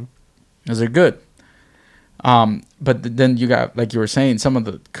 because they're good. But then you got, like you were saying, some of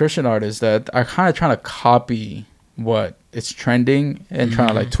the Christian artists that are kind of trying to copy what it's trending and trying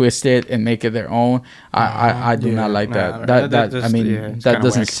to like twist it and make it their own. I do not like that. That just, I mean, it's that kinda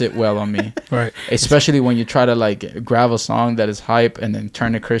doesn't whack. sit well on me. Right. Especially when you try to like grab a song that is hype and then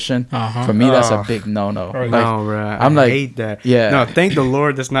turn it Christian. For me, that's a big no-no. Right. Like, No, right. I'm I like, hate that. yeah. No, thank the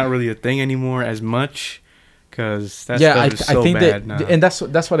Lord that's not really a thing anymore as much. because that yeah, stuff is so I think bad that, now. and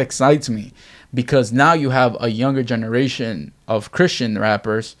that's what excites me, because now you have a younger generation of Christian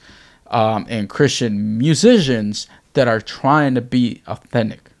rappers, and Christian musicians that are trying to be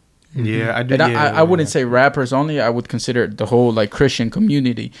authentic. Yeah, I do. And Yeah, I wouldn't say rappers only. I would consider the whole like Christian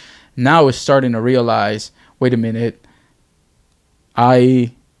community now is starting to realize, wait a minute,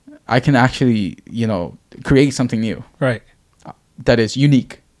 I can actually, create something new Right. that is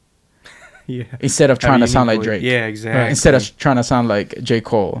unique Yeah. instead of trying to sound like Drake. Yeah, exactly. Instead of trying to sound like J.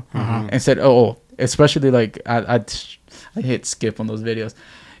 Cole. Instead, especially like I hit skip on those videos.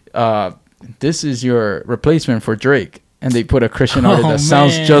 This is your replacement for Drake. And they put a Christian artist that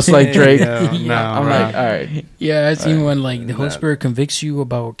sounds just like Drake. Yeah, no, I'm right. like, all right. Yeah, I seen when like the Holy Spirit convicts you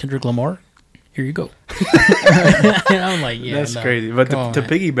about Kendrick Lamar. Here you go. I'm like, yeah, That's no. crazy. But Come to on,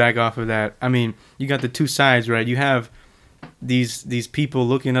 man. piggyback off of that, I mean, you got the two sides, right? You have these people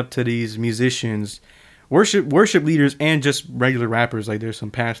looking up to these musicians, worship leaders, and just regular rappers. Like there's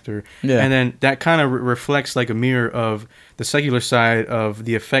some pastor, Yeah. and then that kind of reflects like a mirror of the secular side of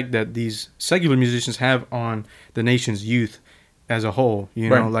the effect that these secular musicians have on the nation's youth as a whole. You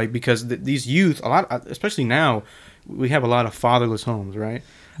know, Right. like because these youth, a lot, especially now, we have a lot of fatherless homes, right?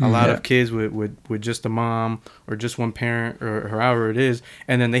 A lot Yeah. of kids with just a mom or just one parent or however it is,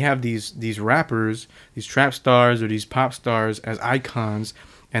 and then they have these rappers, these trap stars or these pop stars as icons,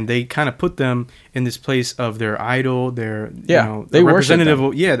 and they kind of put them in this place of their idol, their they worship representative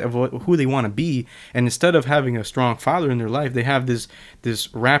them. of who they want to be. And instead of having a strong father in their life, they have this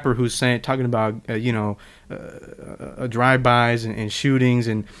rapper who's talking about drive-bys and shootings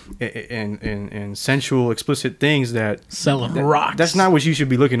and sensual explicit things that Selling rocks. that's not what you should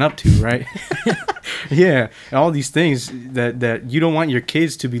be looking up to, right? Yeah, and all these things that you don't want your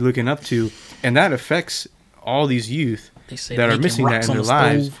kids to be looking up to, and that affects all these youth They say that are making missing that rocks in on their the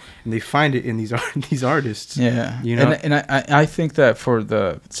lives, stove. and they find it in these artists. Yeah, You know? and I think that for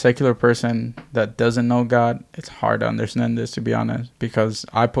the secular person that doesn't know God, it's hard to understand this, to be honest, because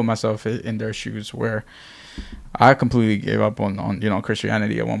I put myself in their shoes where I completely gave up on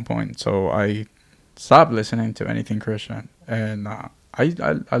Christianity at one point, so I stopped listening to anything Christian, and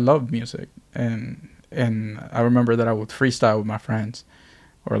I love music, and I remember that I would freestyle with my friends.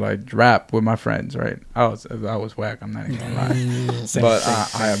 Or like rap with my friends, right? I was whack. I'm not even gonna lie, but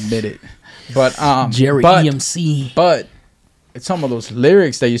I admit it. But Jerry but, EMC. But some of those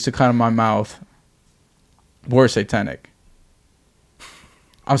lyrics that used to come out of my mouth were satanic.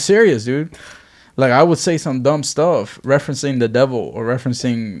 I'm serious, dude. Like I would say some dumb stuff referencing the devil or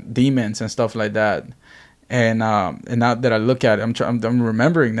referencing demons and stuff like that. And now that I look at it, I'm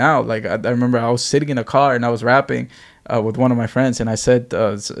remembering now. Like I remember I was sitting in a car and I was rapping with one of my friends, and I said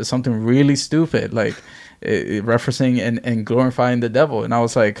something really stupid, like referencing and glorifying the devil. And I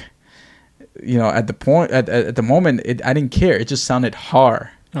was like, at the moment, I didn't care. It just sounded hard.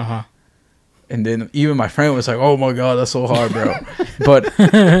 And then even my friend was like, "Oh my God, that's so hard, bro." but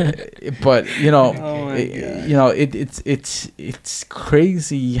it's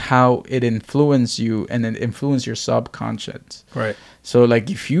crazy how it influences you and it influences your subconscious. Right. So like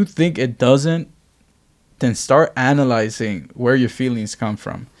if you think it doesn't, then start analyzing where your feelings come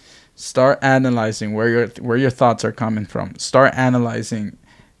from. Start analyzing where your thoughts are coming from. Start analyzing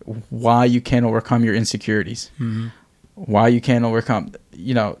why you can't overcome your insecurities. Mm-hmm. Why you can't overcome,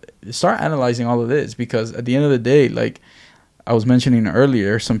 start analyzing all of this, because at the end of the day, like I was mentioning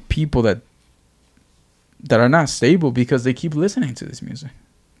earlier, some people that are not stable because they keep listening to this music.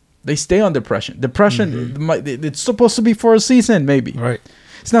 They stay on depression. It's supposed to be for a season, maybe. Right.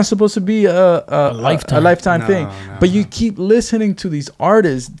 It's not supposed to be a lifetime thing. No, But you keep listening to these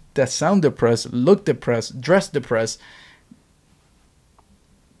artists that sound depressed, look depressed, dress depressed.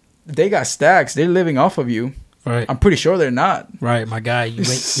 They got stacks. They're living off of you. Right. I'm pretty sure they're not. Right, my guy, you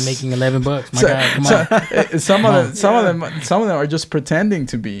making $11. My So- guy, come on. Some of them are just pretending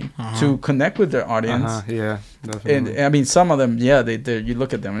to be to connect with their audience. Yeah, definitely. And I mean, some of them, they you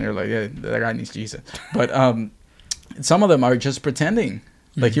look at them and you're like, yeah, that guy needs Jesus. But some of them are just pretending,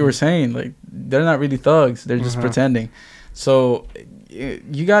 like you were saying, like they're not really thugs. They're just pretending. So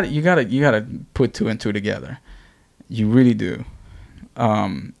you gotta put two and two together. You really do.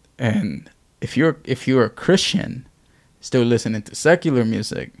 And if you're a Christian, still listening to secular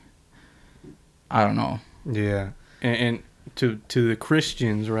music, I don't know. Yeah, and to the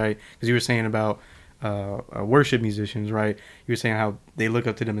Christians, right? Because you were saying about worship musicians, right? You were saying how they look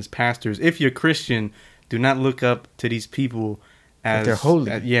up to them as pastors. If you're Christian, do not look up to these people as Like they're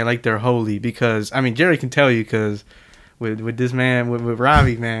holy. Like they're holy. Because I mean, Jerry can tell you, because with this man, with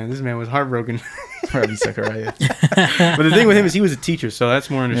Ravi, man, this man was heartbroken. Ravi Zacharias. But the thing with him is he was a teacher, so that's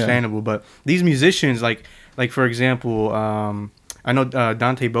more understandable. But these musicians, like like for example, I know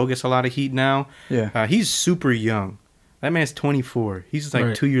Dante Bo gets a lot of heat now. Yeah. He's super young. That man's 24. He's like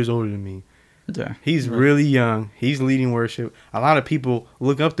Right. 2 years older than me. Yeah. He's really young. He's leading worship. A lot of people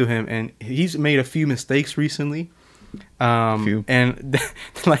look up to him, and he's made a few mistakes recently. Few. And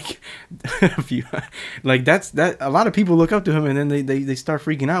like a few, like that's that. A lot of people look up to him, and then they start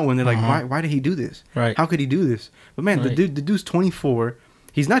freaking out when they're like, why did he do this? Right. How could he do this? But man, Right. the dude's 24.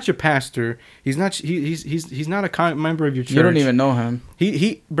 He's not your pastor. He's not. He's not a member of your church. You don't even know him.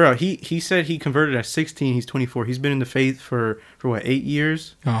 He said he converted at 16. He's 24. He's been in the faith for what, 8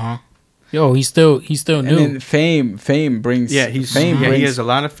 years? Yo, he's still And new. then fame brings. Yeah, fame he brings. has a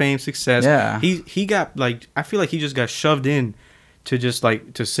lot of fame, success. Yeah. He got like, I feel like he just got shoved in to just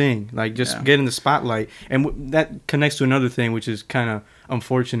like to sing, like just Yeah. get in the spotlight, and that connects to another thing which is kind of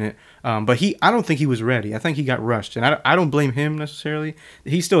unfortunate. But I don't think he was ready. I think he got rushed, and I don't blame him necessarily.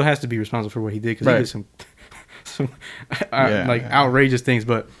 He still has to be responsible for what he did because Right. he did some Yeah. outrageous things,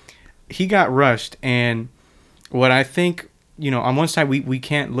 but he got rushed. And what I think, on one side we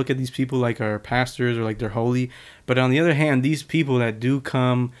can't look at these people like our pastors or like they're holy, but on the other hand, these people that do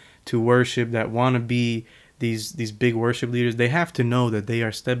come to worship, that want to be these big worship leaders, they have to know that they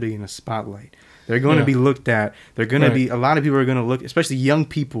are stepping in a spotlight. They're going to Yeah. be looked at. They're going to Right. be, a lot of people are going to look, especially young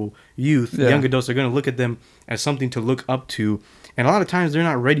people, youth, Yeah. young adults, are going to look at them as something to look up to. And a lot of times they're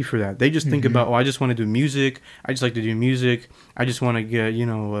not ready for that. They just think about, I just want to do music. I just like to do music. I just want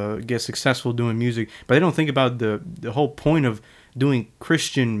to get successful doing music. But they don't think about the whole point of doing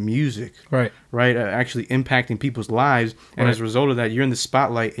Christian music, Right. right? Actually impacting people's lives. And Right. as a result of that, you're in the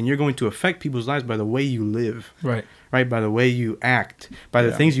spotlight, and you're going to affect people's lives by the way you live. Right. Right, by the way you act, by the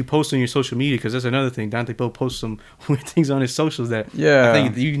Yeah. things you post on your social media, because that's another thing. Dante Poe posts some weird things on his socials that Yeah. I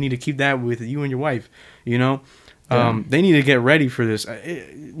think you need to keep that with you and your wife. Yeah. They need to get ready for this.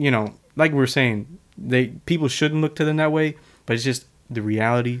 Like we were saying, people shouldn't look to them that way, but it's just the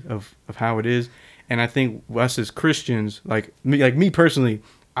reality of how it is. And I think us as Christians, like me personally,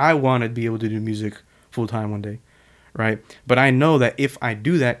 I want to be able to do music full time one day. Right. But I know that if I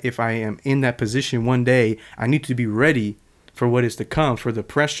do that, if I am in that position one day, I need to be ready for what is to come, for the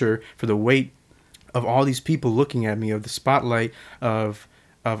pressure, for the weight of all these people looking at me, of the spotlight of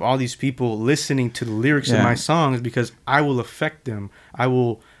all these people listening to the lyrics of Yeah. my songs, because I will affect them. I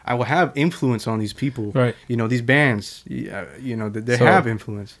will have influence on these people. Right. These bands, they So- have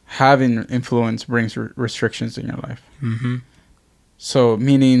influence. Having influence brings restrictions in your life. Mm-hmm. So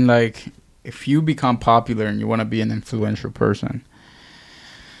meaning like if you become popular and you want to be an influential person,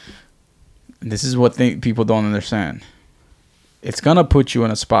 this is what people don't understand. It's gonna put you in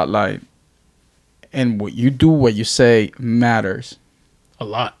a spotlight, and what you do, what you say matters A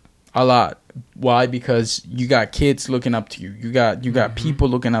lot. a lot. Why? Because you got kids looking up to you. You got people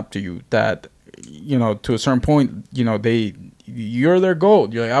looking up to you that, to a certain point, you're their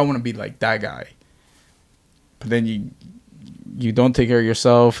goal. You're like, I want to be like that guy. But then you don't take care of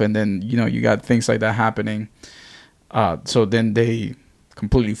yourself, and then you got things like that happening. So then they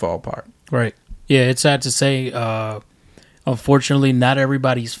completely fall apart. Right. Yeah, it's sad to say, unfortunately, not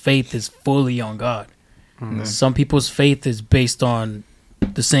everybody's faith is fully on God. Some people's faith is based on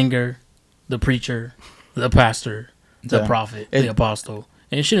the singer, the preacher, the pastor, the Yeah. prophet, It- the apostle.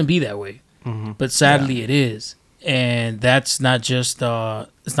 And it shouldn't be that way. Mm-hmm. But sadly, it is. And that's not just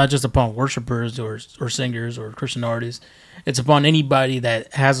it's not just upon worshipers or singers or Christian artists. It's upon anybody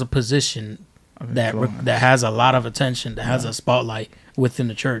that has a position that has a lot of attention, that has a spotlight within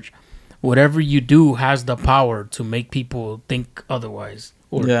the church. Whatever you do has the power to make people think otherwise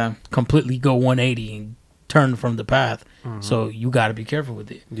or Yeah. completely go 180 and turn from the path. So you got to be careful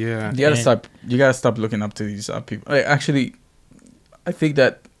with it. Yeah. You gotta And- stop. You gotta stop looking up to these people. Actually, I think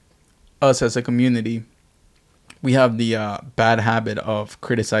that us as a community, we have the bad habit of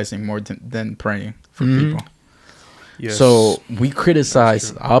criticizing more than praying for people. Yes. So we criticize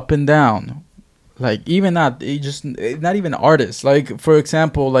true. up and down, like even not even artists. Like for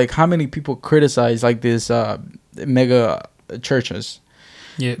example, like how many people criticize like this mega churches.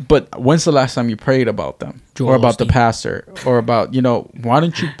 Yeah. But when's the last time you prayed about them Joel or about the Osteen. pastor or about, why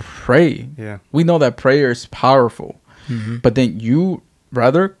don't you pray? Yeah. We know that prayer is powerful, Mm-hmm. but then you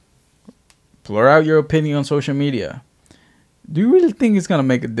rather blur out your opinion on social media. Do you really think it's going to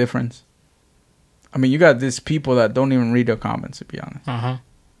make a difference? I mean, you got these people that don't even read their comments, to be honest. Uh-huh.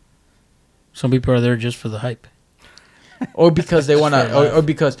 Some people are there just for the hype. or because they want Fair to, or enough.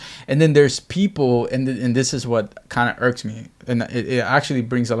 because, and then there's people, and this is what kind of irks me, and it actually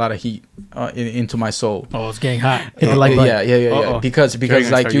brings a lot of heat into my soul. Oh, it's getting hot. Hit the like button. Yeah. Uh-oh. Because gonna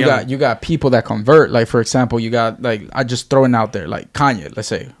like start you yelling. got people that convert. Like for example, you got like I just throwing out there like Kanye, let's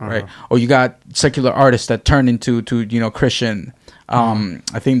say, right? Or you got secular artists that turn into Christian. I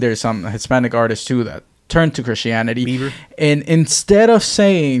think there's some Hispanic artists too that turn to Christianity. Bieber. And instead of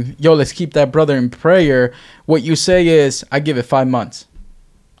saying, "Yo, let's keep that brother in prayer," what you say is, "I give it 5 months."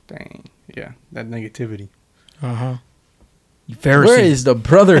 Dang. Yeah, that negativity. Uh-huh. You Pharisee. Where is the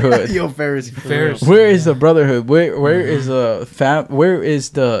brotherhood? Yo, Pharisee. for real. Pharisee. Where is the brotherhood? Where is the where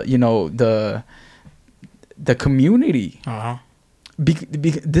is the the community? Uh-huh.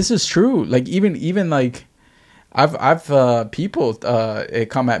 This is true. Like even like I've people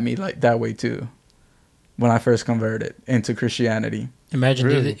come at me like that way too when I first converted into Christianity. Imagine.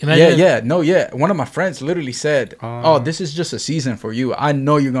 Really? Imagine One of my friends literally said, "Oh, this is just a season for you. I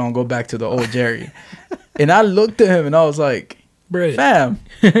know you're gonna go back to the old Jerry." And I looked at him and I was like, Bro. "Fam."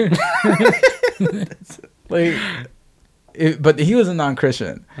 Like, but he was a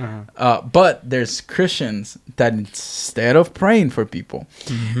non-Christian. But there's Christians that instead of praying for people,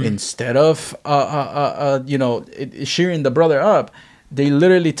 instead of cheering the brother up, they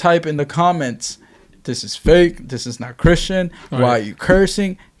literally type in the comments, "This is fake. This is not Christian. Why are you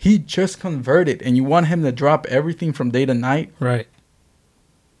cursing?" He just converted, and you want him to drop everything from day to night. Right.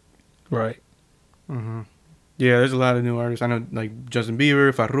 Yeah, there's a lot of new artists. I know, like Justin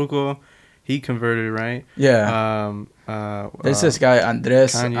Bieber, Farruko. He converted, right? Yeah. There's this guy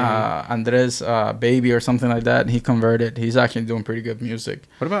Andres Baby or something like that. He converted. He's actually doing pretty good music.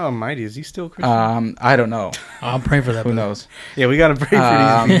 What about Almighty? Is he still Christian? I don't know. I'm praying for that. Who brother. knows? Yeah, we gotta pray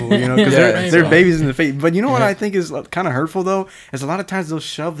for these people, because Yeah, they're so- babies in the faith. But you know what I think is kind of hurtful though, is a lot of times they'll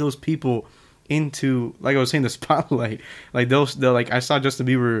shove those people into, like I was saying, the spotlight. Like they'll like, I saw Justin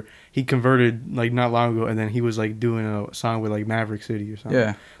Bieber, he converted like not long ago, and then he was like doing a song with like Maverick City or something.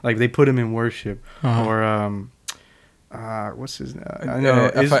 Yeah. Like they put him in worship, or what's his name? I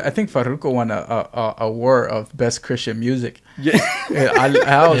know. I think Farruko won a award of best Christian music. Yeah.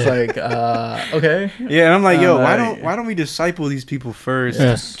 I was like, okay. Yeah, and I'm like, yo, Like- why don't we disciple these people first?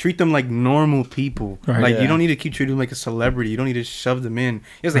 Yes. Treat them like normal people. Right. Like Yeah. you don't need to keep treating them like a celebrity. You don't need to shove them in.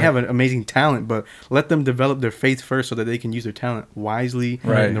 Yes, they have an amazing talent, but let them develop their faith first so that they can use their talent wisely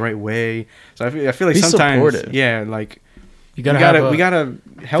Right. in the right way. So I feel like Be sometimes, supportive. yeah, like You we gotta gotta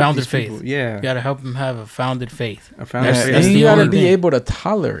help founded these faith. people. Yeah, You gotta help them have a founded faith. a founded That's- faith. And that's you the gotta only be thing. able to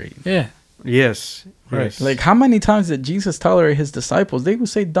tolerate. Yeah. Yes, Right. yes. Like, how many times did Jesus tolerate his disciples? They would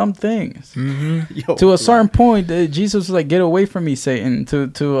say dumb things. Yo, To a certain point, Jesus was like, "Get away from me, Satan." To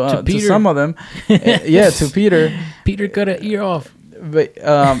Peter. some of them, to Peter. Peter cut an ear off. But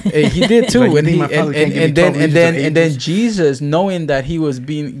he did too, Like, you and think he my father can't give me and 12 then legions of then angels? Jesus, knowing that he was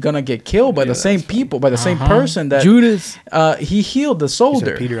gonna get killed by the same that's funny. people, by the same Uh-huh. person that Judas. he healed the he said,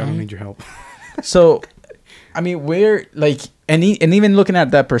 soldier. Peter, I don't need your help. So, I mean, we're like, and even looking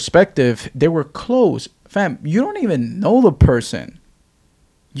at that perspective, they were close, fam. You don't even know the person.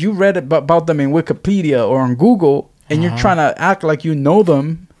 You read about them in Wikipedia or on Google, and you're trying to act like you know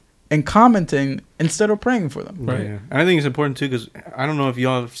them and commenting instead of praying for them. Right. Yeah. And I think it's important too because I don't know if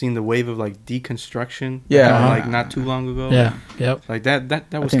y'all have seen the wave of like deconstruction. Yeah. that happened, like not too long ago. Yeah. Yep. Like that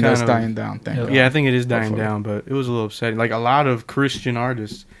I was think kind that's of dying down. Thank Yeah. God. Yeah, I think it is dying Hopefully. down, but it was a little upsetting. Like a lot of Christian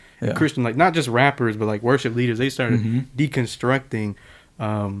artists, Yeah. Christian, like not just rappers, but like worship leaders, they started deconstructing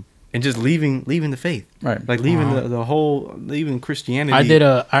and just leaving the faith. Right. Like leaving the whole, leaving Christianity.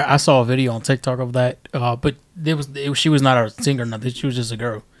 I saw a video on TikTok of that, but she was not a singer, nothing. She was just a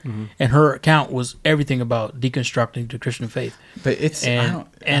girl, and her account was everything about deconstructing the Christian faith. But it's And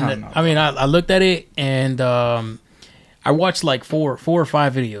I don't know. I mean, I looked at it and I watched like four or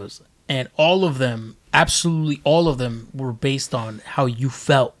five videos, and all of them, absolutely all of them, were based on how you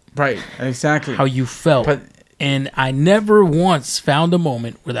felt, Right. Exactly. how you felt. But And I never once found a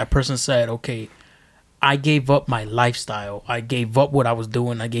moment where that person said, okay, I gave up my lifestyle. I gave up what I was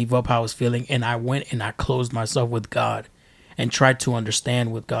doing. I gave up how I was feeling. And I went and I closed myself with God and tried to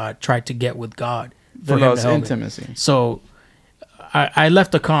understand with God, tried to get with God. for him to those help me. intimacy. So I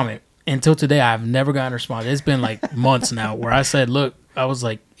left a comment. Until today, I've never gotten a response. It's been like months now where I said, look, I was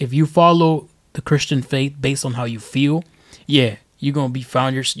like, if you follow the Christian faith based on how you feel, yeah, you're gonna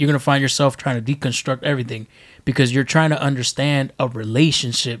find yourself trying to deconstruct everything because you're trying to understand a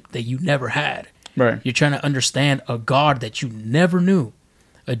relationship that you never had. Right. You're trying to understand a God that you never knew,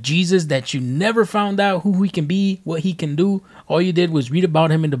 a Jesus that you never found out who he can be, what he can do. All you did was read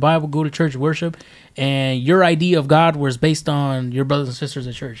about him in the Bible, go to church, worship, and your idea of God was based on your brothers and sisters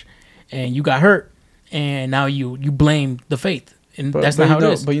at church, and you got hurt. and now you blame the faith, and that's but not how you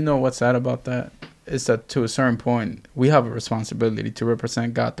know, it is. But you know what's sad about that is that to a certain point, we have a responsibility to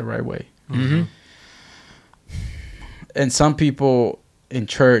represent God the right way. Mm-hmm. And some people in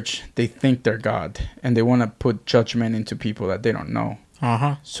church, they think they're God, and they want to put judgment into people that they don't know.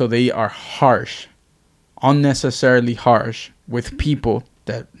 So they are harsh, unnecessarily harsh with people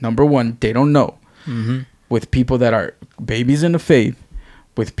that, number one, they don't know. Mm-hmm. With people that are babies in the faith,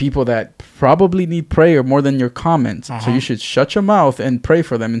 with people that probably need prayer more than your comments. So you should shut your mouth and pray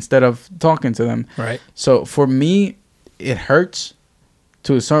for them instead of talking to them. Right. So for me, it hurts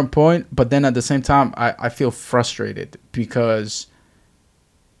to a certain point, but then at the same time, I feel frustrated because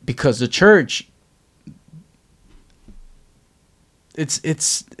the church,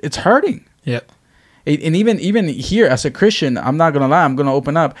 it's hurting. Yeah. And even here as a Christian, I'm not gonna lie, I'm gonna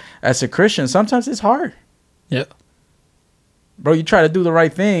open up. As a Christian, sometimes it's hard. Yeah. Bro, you try to do the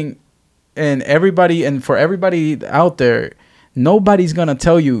right thing, and for everybody out there, nobody's gonna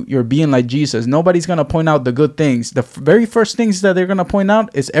tell you you're being like Jesus. Nobody's gonna point out the good things. The very first things that they're gonna point out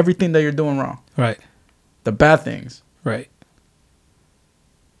is everything that you're doing wrong. Right. The bad things. Right.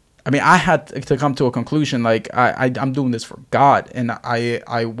 I mean, I had to come to a conclusion, like I'm doing this for God, and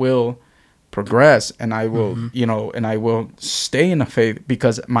I will progress, and I will and I will stay in the faith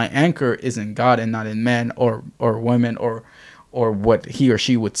because my anchor is in God and not in men or women or what he or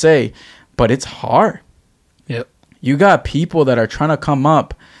she would say. But it's hard. Yep. You got people that are trying to come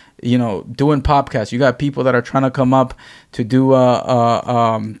up, doing podcasts. You got people that are trying to come up to do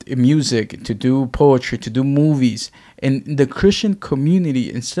music, to do poetry, to do movies. And the Christian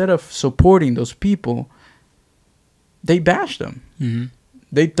community, instead of supporting those people, they bash them. Mm-hmm.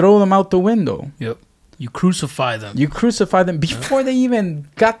 They throw them out the window. Yep. You crucify them. You crucify them before they even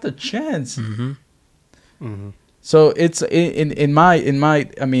got the chance. Mm-hmm. Mm-hmm. So it's in my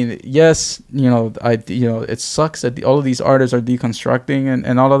I mean, yes, it sucks that all of these artists are deconstructing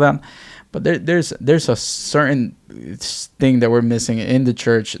and all of that, but there's a certain thing that we're missing in the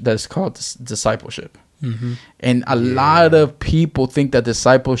church that's called discipleship. Mm-hmm. And a lot of people think that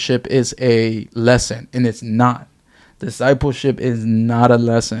discipleship is a lesson, and it's not. Discipleship is not a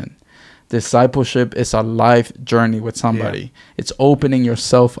lesson. Discipleship is a life journey with somebody. Yeah. It's opening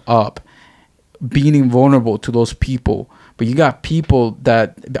yourself up, being vulnerable to those people. But you got people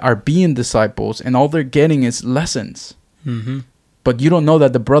that are being disciples, and all they're getting is lessons. Mm-hmm. But you don't know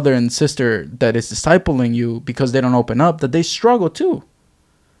that the brother and sister that is discipling you, because they don't open up, that they struggle too.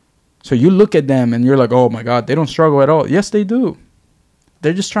 So you look at them and you're like, oh my God, they don't struggle at all. Yes, they do.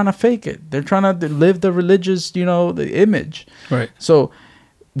 They're just trying to fake it. They're trying to live the religious, the image. Right. So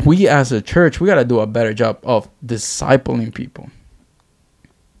we as a church, we got to do a better job of discipling people.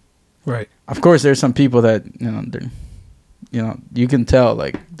 Right. Of course, there's some people that, you can tell,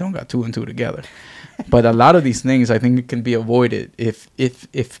 like, don't got two and two together. But a lot of these things, I think, can be avoided if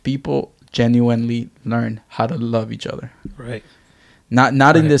people genuinely learn how to love each other. Right. Not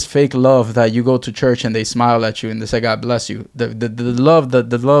right. In this fake love that you go to church and they smile at you and they say God bless you. The love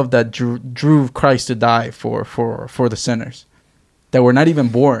that drew Christ to die for the sinners that were not even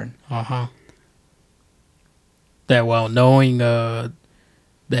born. That while knowing that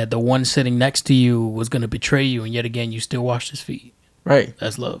the one sitting next to you was going to betray you, and yet again you still washed his feet. Right.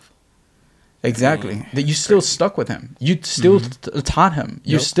 That's love. Exactly. That you still stuck with him. You still taught him.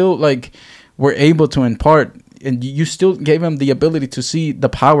 You still were able to impart. And you still gave him the ability to see the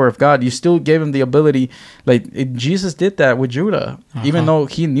power of God. You still gave him the ability, Jesus did that with Judah, even though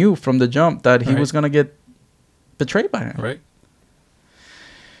he knew from the jump that he was going to get betrayed by him. Right.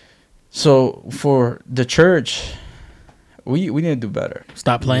 So for the church, we need to do better.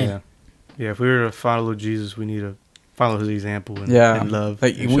 Stop playing. Yeah. If we were to follow Jesus, we need to follow his example and love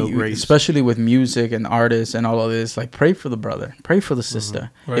and show grace. Especially with music and artists and all of this, pray for the brother, pray for the sister.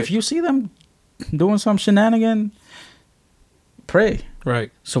 Right. If you see them doing some shenanigan, pray.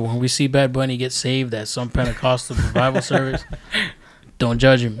 Right. So when we see Bad Bunny get saved at some Pentecostal revival service, don't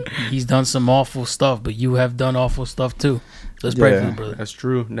judge him. He's done some awful stuff, but you have done awful stuff too. Let's pray for the brother. That's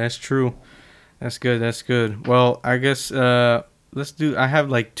true. That's good. Well, I guess let's do. I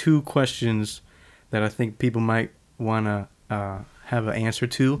have 2 questions that I think people might want to have an answer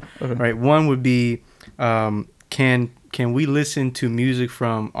to. Okay. Right. One would be, can we listen to music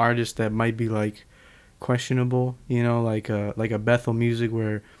from artists that might be questionable? Like a Bethel music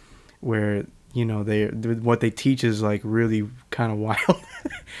where they what they teach is really kind of wild.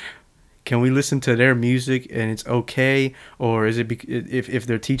 Can we listen to their music and it's okay, or is it if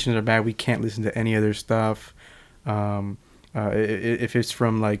their teachings are bad, we can't listen to any of their stuff? If it's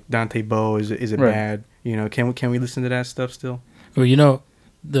from Dante Bowe, is it bad? Can we listen to that stuff still? Well,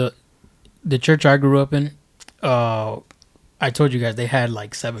 the church I grew up in, I told you guys they had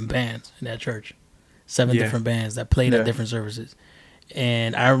like 7 bands in that church, 7 Yeah. different bands that played Yeah. at different services.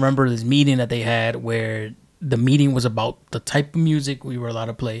 And I remember this meeting that they had where the meeting was about the type of music we were allowed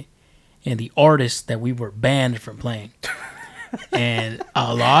to play and the artists that we were banned from playing. And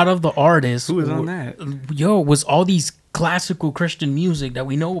a lot of the artists Who was on that? was all these classical Christian music that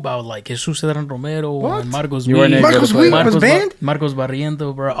we know about, like Jesus Cedrón Romero What? and Marcos You weren't Witt. able to Marcos play Witt that. was banned? Marcos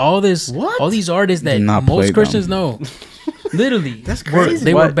Barriento, bro. All this, What? all these artists that Did not play most them. Christians know, literally, That's were- crazy.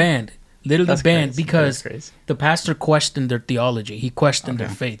 they were What? banned, literally That's banned crazy. because That's crazy. the pastor questioned their theology. He questioned their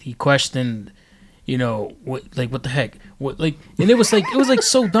Okay. faith. He questioned, what the heck, and it was like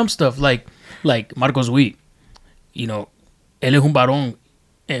so dumb stuff, like Marcos Witt, él es un varón,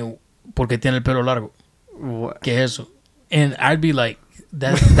 porque tiene el pelo largo. What? ¿Qué es eso? And I'd be like,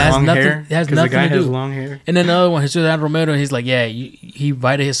 that's Long nothing. hair? It has 'Cause the nothing guy to has do. long hair. And then another one, Jesus Romero, he's like, yeah, he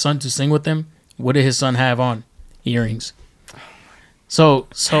invited his son to sing with him. What did his son have on? Earrings. So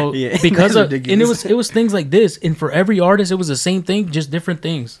Yeah, because that's of ridiculous. and it was things like this, and for every artist, it was the same thing, just different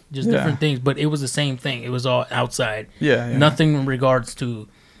things, Yeah. different things, but it was the same thing. It was all outside. Yeah. Nothing in regards to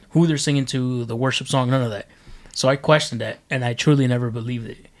who they're singing to, the worship song, none of that. So I questioned that, and I truly never believed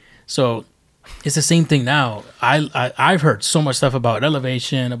it. So it's the same thing now. I've heard so much stuff about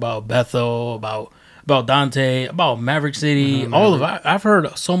Elevation, about Bethel, about Dante, about Maverick City, all of it. I've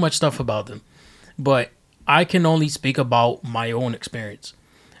heard so much stuff about them, but I can only speak about my own experience.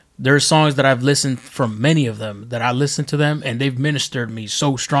 There are songs that I've listened from many of them that I listened to them and they've ministered me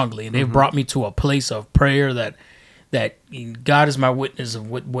so strongly and they've brought me to a place of prayer that God is my witness of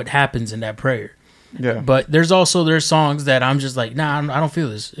what happens in that prayer. Yeah. But there's songs that I'm just like, nah, I don't feel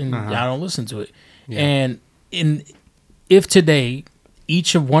this, and I don't listen to it. And if today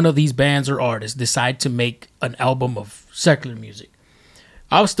each of one of these bands or artists decide to make an album of secular music,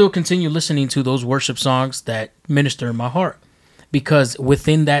 I'll still continue listening to those worship songs that minister in my heart, because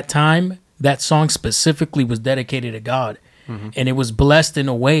within that time, that song specifically was dedicated to God, and it was blessed in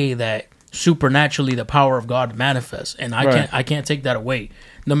a way that supernaturally the power of God manifests, and Right. I can't take that away.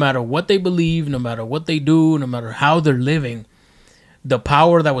 No matter what they believe, no matter what they do, no matter how they're living, the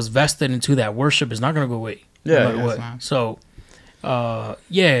power that was vested into that worship is not going to go away. Yeah, no matter yeah, what. it's not. So,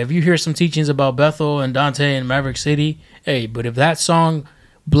 if you hear some teachings about Bethel and Dante and Maverick City, hey, but if that song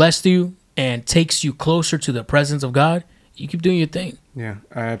blessed you and takes you closer to the presence of God, you keep doing your thing. Yeah,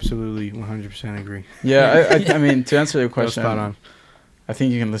 I absolutely 100% agree. Yeah, I mean, to answer your That was question, spot on. I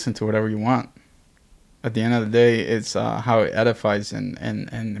think you can listen to whatever you want. At the end of the day, it's how it edifies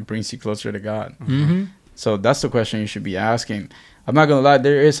and brings you closer to God. Mm-hmm. So that's the question you should be asking. I'm not gonna lie,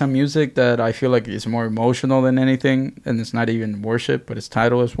 there is some music that I feel like is more emotional than anything, and it's not even worship, but its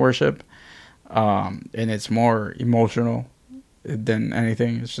title is worship, and it's more emotional than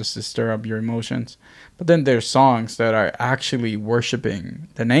anything. It's just to stir up your emotions. But then there's songs that are actually worshiping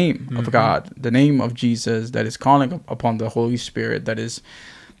the name of God, the name of Jesus, that is calling upon the Holy Spirit, that is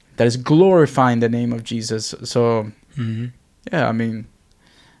glorifying the name of Jesus. So yeah, I mean,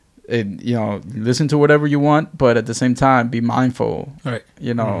 listen to whatever you want, but at the same time, be mindful. Right.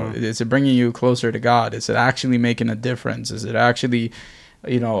 Is it bringing you closer to God? Is it actually making a difference? Is it actually,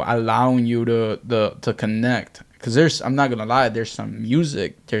 allowing you to connect? Because I'm not gonna lie, there's some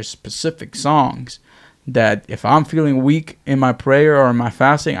music, there's specific songs that if I'm feeling weak in my prayer or in my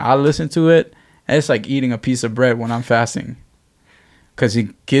fasting, I listen to it, and it's like eating a piece of bread when I'm fasting, because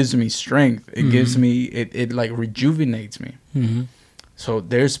it gives me strength. It gives me it like rejuvenates me. Mm-hmm. So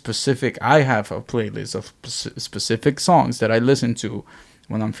I have a playlist of specific songs that I listen to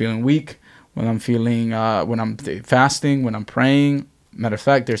when I'm feeling weak, when I'm feeling, when I'm fasting, when I'm praying. Matter of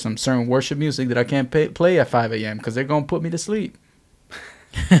fact, there's some certain worship music that I can't play at 5 a.m. because they're going to put me to sleep.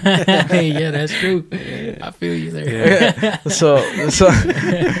 Yeah, that's true. I feel you there. So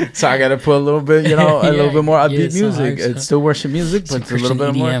I got to put a little bit, a little bit more upbeat music. It's still worship music, but it's a little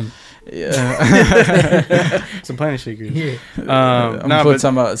bit more. EDM. Yeah. Some Planet Shakers. Yeah. I'm gonna put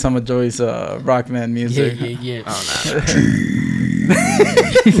some of Joey's Rockman music. Yeah.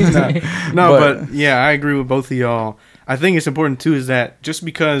 No, But- but yeah, I agree with both of y'all. I think it's important too is that just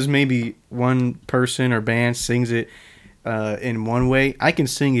because maybe one person or band sings it in one way, I can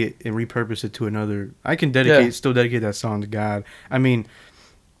sing it and repurpose it to another. I can still dedicate that song to God. I mean,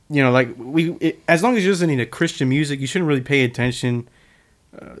 as long as you're listening to Christian music, you shouldn't really pay attention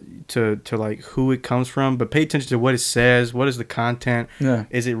to like who it comes from, but pay attention to what it says. What is the content? Yeah.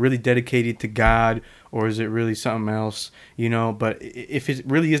 Is it really dedicated to God, or is it really something else? But if it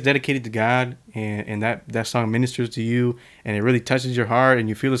really is dedicated to God, and that song ministers to you, and it really touches your heart, and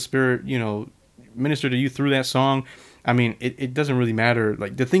you feel the Spirit, minister to you through that song, I mean, it doesn't really matter.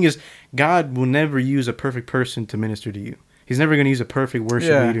 Like, the thing is, God will never use a perfect person to minister to you. He's never going to use a perfect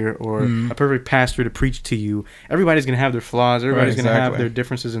worship leader or a perfect pastor to preach to you. Everybody's going to have their flaws. Everybody's going to have their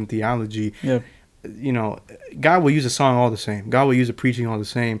differences in theology. Yeah. You know, God will use a song all the same. God will use a preaching all the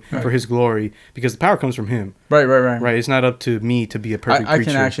same for His glory, because the power comes from Him. Right. Right. It's not up to me to be a perfect preacher.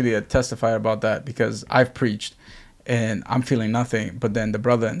 I can actually testify about that, because I've preached and I'm feeling nothing, but then the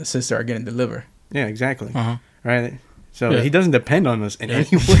brother and the sister are getting delivered. Yeah, exactly. Uh-huh. Right. So He doesn't depend on us in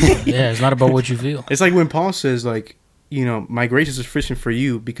any way. Yeah, it's not about what you feel. It's like when Paul says, like, you know, my grace is sufficient for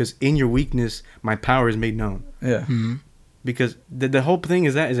you, because in your weakness my power is made known. Yeah. Mm-hmm. Because the whole thing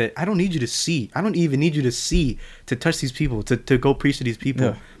is that I don't need you to see. I don't even need you to see to touch these people, to go preach to these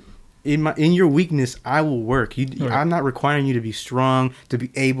people. Yeah. In your weakness, I will work. I'm not requiring you to be strong, to be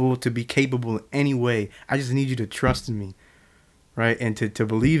able, to be capable in any way. I just need you to trust in me, right? And to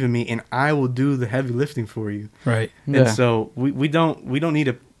believe in me, and I will do the heavy lifting for you. Right. And so we don't need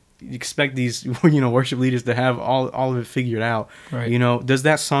to expect these, you know, worship leaders to have all of it figured out. Right. You know, does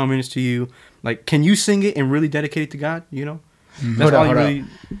that song minister to you? Like, can you sing it and really dedicate it to God? You know, Mm-hmm. that's all you really.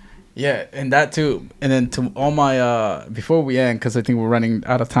 Yeah, and that too. And then to all my before we end, because I think we're running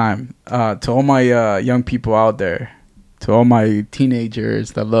out of time. To all my young people out there, to all my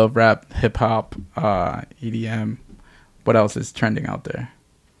teenagers that love rap, hip hop, EDM. What else is trending out there?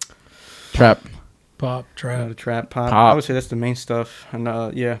 Trap. Pop, trap. Trap, pop. Pop. I would say that's the main stuff.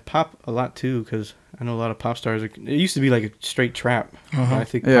 And yeah, pop a lot too, because I know a lot of pop stars. It used to be like a straight trap. Uh-huh. I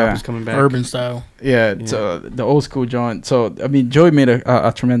think Yeah. pop is coming back. Urban style. Yeah, so the old school joint. So I mean, Joey made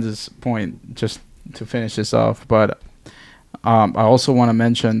a tremendous point, just to finish this off. But I also want to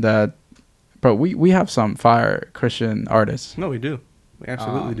mention that, bro, we have some fire Christian artists. No, we do. We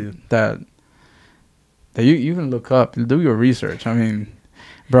absolutely do. That you can look up and do your research. I mean,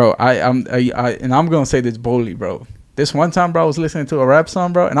 bro, I'm gonna say this boldly, bro. This one time, bro, I was listening to a rap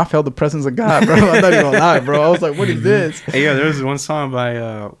song, bro, and I felt the presence of God, bro. I'm not even gonna lie, bro. I was like, what is this? Hey, yeah, there was one song by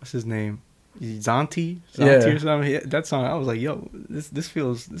what's his name, Zanti or something. Yeah, that song, I was like, yo, this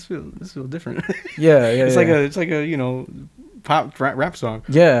feels different. Yeah. It's like a you know, pop rap song.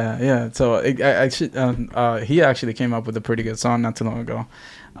 Yeah. So he actually came up with a pretty good song not too long ago.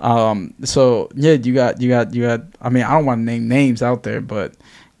 So yeah, you got. I mean, I don't want to name names out there, but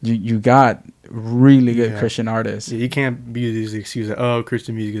you got really good Christian artists. Yeah, you can't use the excuse that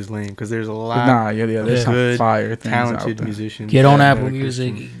Christian music is lame, because there's a lot. There's some good, fire things talented out there. musicians. Get on that Apple are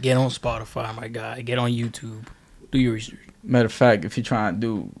Music. Christian. Get on Spotify, my guy. Get on YouTube. Do your research. Matter of fact, if you're trying to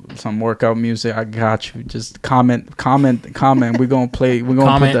do some workout music, I got you. Just comment. We're gonna play. We're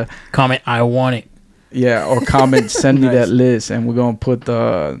gonna comment. I want it. Yeah, or comment. Send me Nice. that list, and we're gonna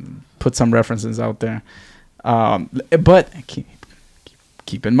put some references out there. But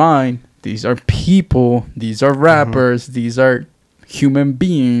keep in mind, these are people. These are rappers. These are human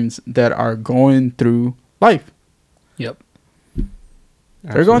beings that are going through life. Yep.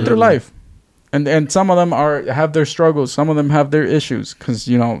 They're going through life. And some of them have their struggles. Some of them have their issues. Because,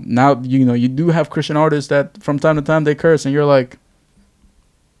 now, you do have Christian artists that from time to time they curse. And you're like,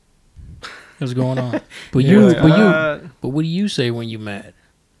 What's going on? But what do you say when you're mad?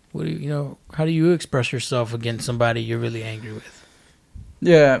 What do you how do you express yourself against somebody you're really angry with?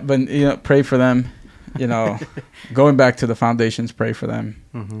 yeah, but, pray for them. Going back to the foundations, pray for them.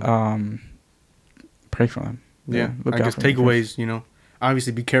 Mm-hmm. Pray for them. Yeah. Look I out guess for them. takeaways,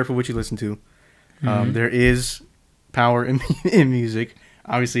 obviously be careful what you listen to. Mhm. There is power in music.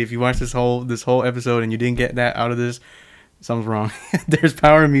 Obviously, if you watch this whole episode and you didn't get that out of this, something's wrong. There's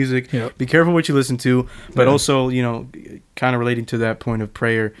power in music. Yep. Be careful what you listen to, but Yeah. also, kind of relating to that point of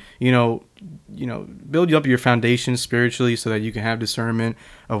prayer, build up your foundation spiritually so that you can have discernment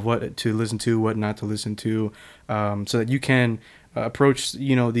of what to listen to, what not to listen to, so that you can approach,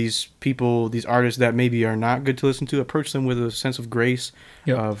 these people, these artists that maybe are not good to listen to, approach them with a sense of grace,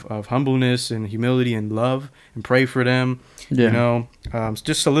 Yep. of humbleness and humility and love, and pray for them. Yeah.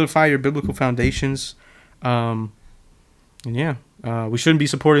 Just solidify your biblical foundations. We shouldn't be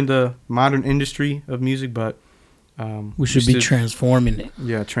supporting the modern industry of music, but We should be transforming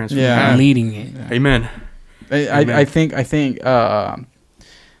it, transform. Yeah. and leading it. Amen. I think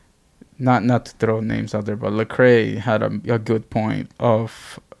not to throw names out there, but Lecrae had a good point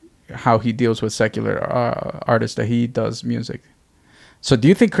of how he deals with secular artists that he does music. So do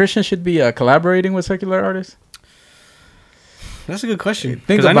you think Christians should be collaborating with secular artists? That's a good question. Think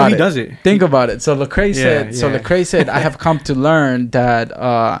Because I know about he it. does it. Think about it. So Lecrae said. Yeah, So yeah. Lecrae said, "I have come to learn that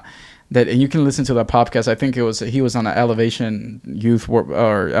that, and you can listen to that podcast. I think he was on an Elevation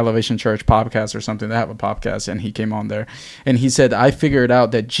or Elevation Church podcast or something. They have a podcast, and he came on there, and he said, I figured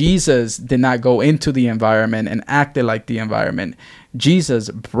out that Jesus did not go into the environment and acted like the environment. Jesus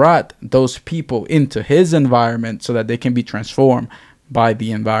brought those people into his environment so that they can be transformed by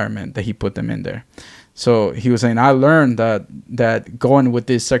the environment that he put them in there. So he was saying, I learned that going with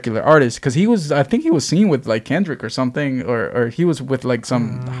this secular artist, because I think he was seen with like Kendrick or something, or he was with like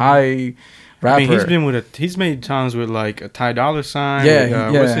some high rapper. I mean, he's made songs with like a Ty Dolla $ign. Yeah,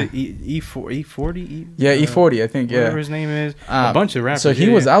 What's it? E40? E40, I think. Whatever his name is. A bunch of rappers. So he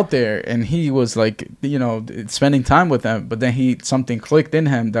was out there, and he was like, spending time with them. But then something clicked in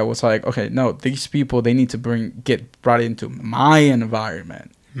him that was like, okay, no, these people, they need to get brought into my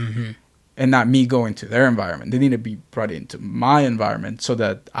environment. Mm-hmm. And not me going to their environment. They need to be brought into my environment so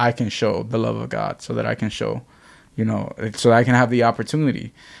that I can show the love of God, so that I can show, so that I can have the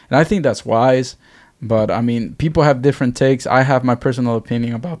opportunity. And I think that's wise. But, I mean, people have different takes. I have my personal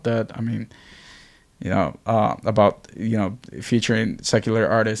opinion about that. I mean, about, featuring secular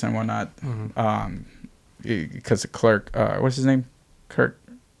artists and whatnot. Because what's his name? Kirk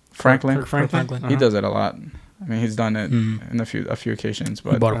Franklin? Kirk Franklin. He does it a lot. I mean, he's done it in a few occasions.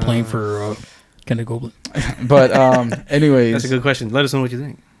 But he bought a plane for Kendrick Goblin. But anyways, that's a good question. Let us know what you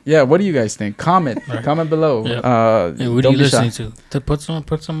think. Yeah, what do you guys think? Comment below. Yep. And what are you listening to? Put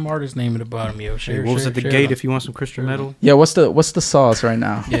some artist name at the bottom, yo. Share. What was at the gate if you want some Christian metal? Yeah, what's the sauce right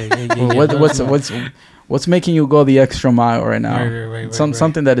now? What's making you go the extra mile right now? Right,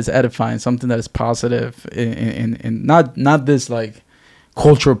 something that is edifying, something that is positive, in not this like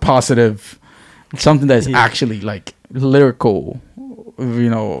culture positive. Something that is actually like lyrical,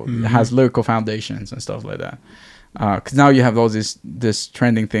 has lyrical foundations and stuff like that. Because now you have all this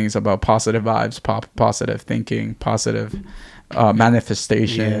trending things about positive vibes, positive thinking, positive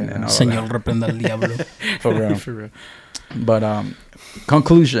manifestation, and all Señor that. reprenda el diablo. For real. For real. But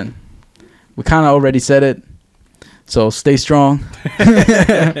conclusion, we kind of already said it. So stay strong,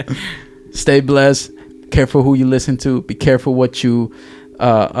 stay blessed. Careful who you listen to. Be careful what you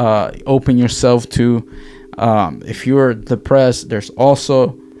open yourself to. If you're depressed, there's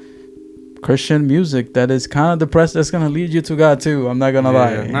also Christian music that is kind of depressed that's gonna lead you to God too. I'm not gonna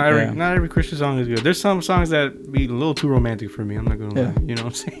lie. Not every Christian song is good. There's some songs that be a little too romantic for me. I'm not gonna lie. You know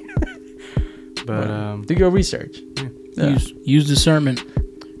what I'm saying? But do your research. Yeah. Use discernment.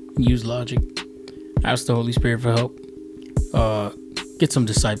 Use logic. Ask the Holy Spirit for help. Get some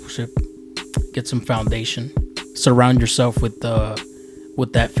discipleship. Get some foundation. Surround yourself with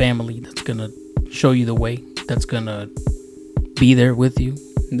that family that's gonna show you the way. That's gonna be there with you.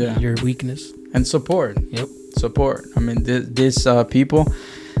 Yeah. Your weakness and support. Yep. Support. I mean, these people,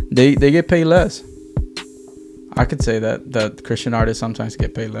 they get paid less. I could say that Christian artists sometimes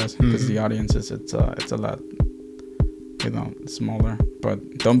get paid less because the audiences it's a lot smaller.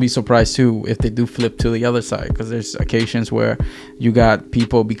 But don't be surprised too if they do flip to the other side, because there's occasions where you got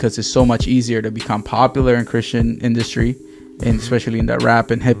people, because it's so much easier to become popular in Christian industry, and especially in that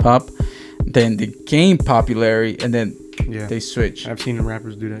rap and hip hop, then they gain popularity and then they switch. I've seen the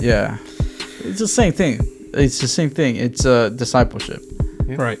rappers do that. Yeah, it's the same thing. It's discipleship.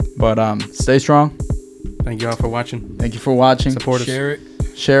 Yeah. Right. But stay strong. Thank you all for watching. Thank you for watching. Support us.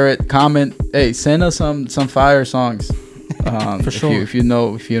 Share it. Comment. Hey, send us some fire songs. For sure. If you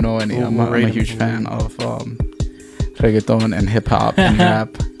know any, I'm a huge fan of reggaeton and hip hop and rap.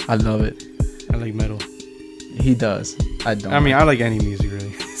 I love it. I like metal. He does. I don't. I mean, I like any music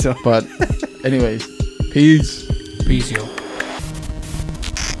really. So, but anyways, peace. Peace, yo.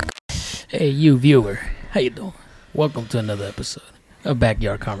 Hey, you viewer, how you doing? Welcome to another episode of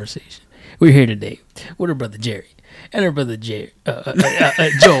Backyard Conversation. We're here today with our brother Jerry and our brother Joey,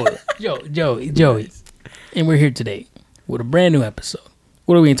 and we're here today with a brand new episode.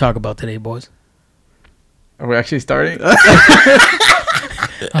 What are we gonna talk about today, boys? Are we actually starting?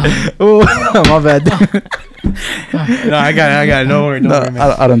 Oh, my bad. No, I got it. No worry, man.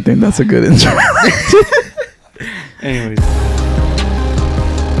 I don't think that's a good intro. Anyways.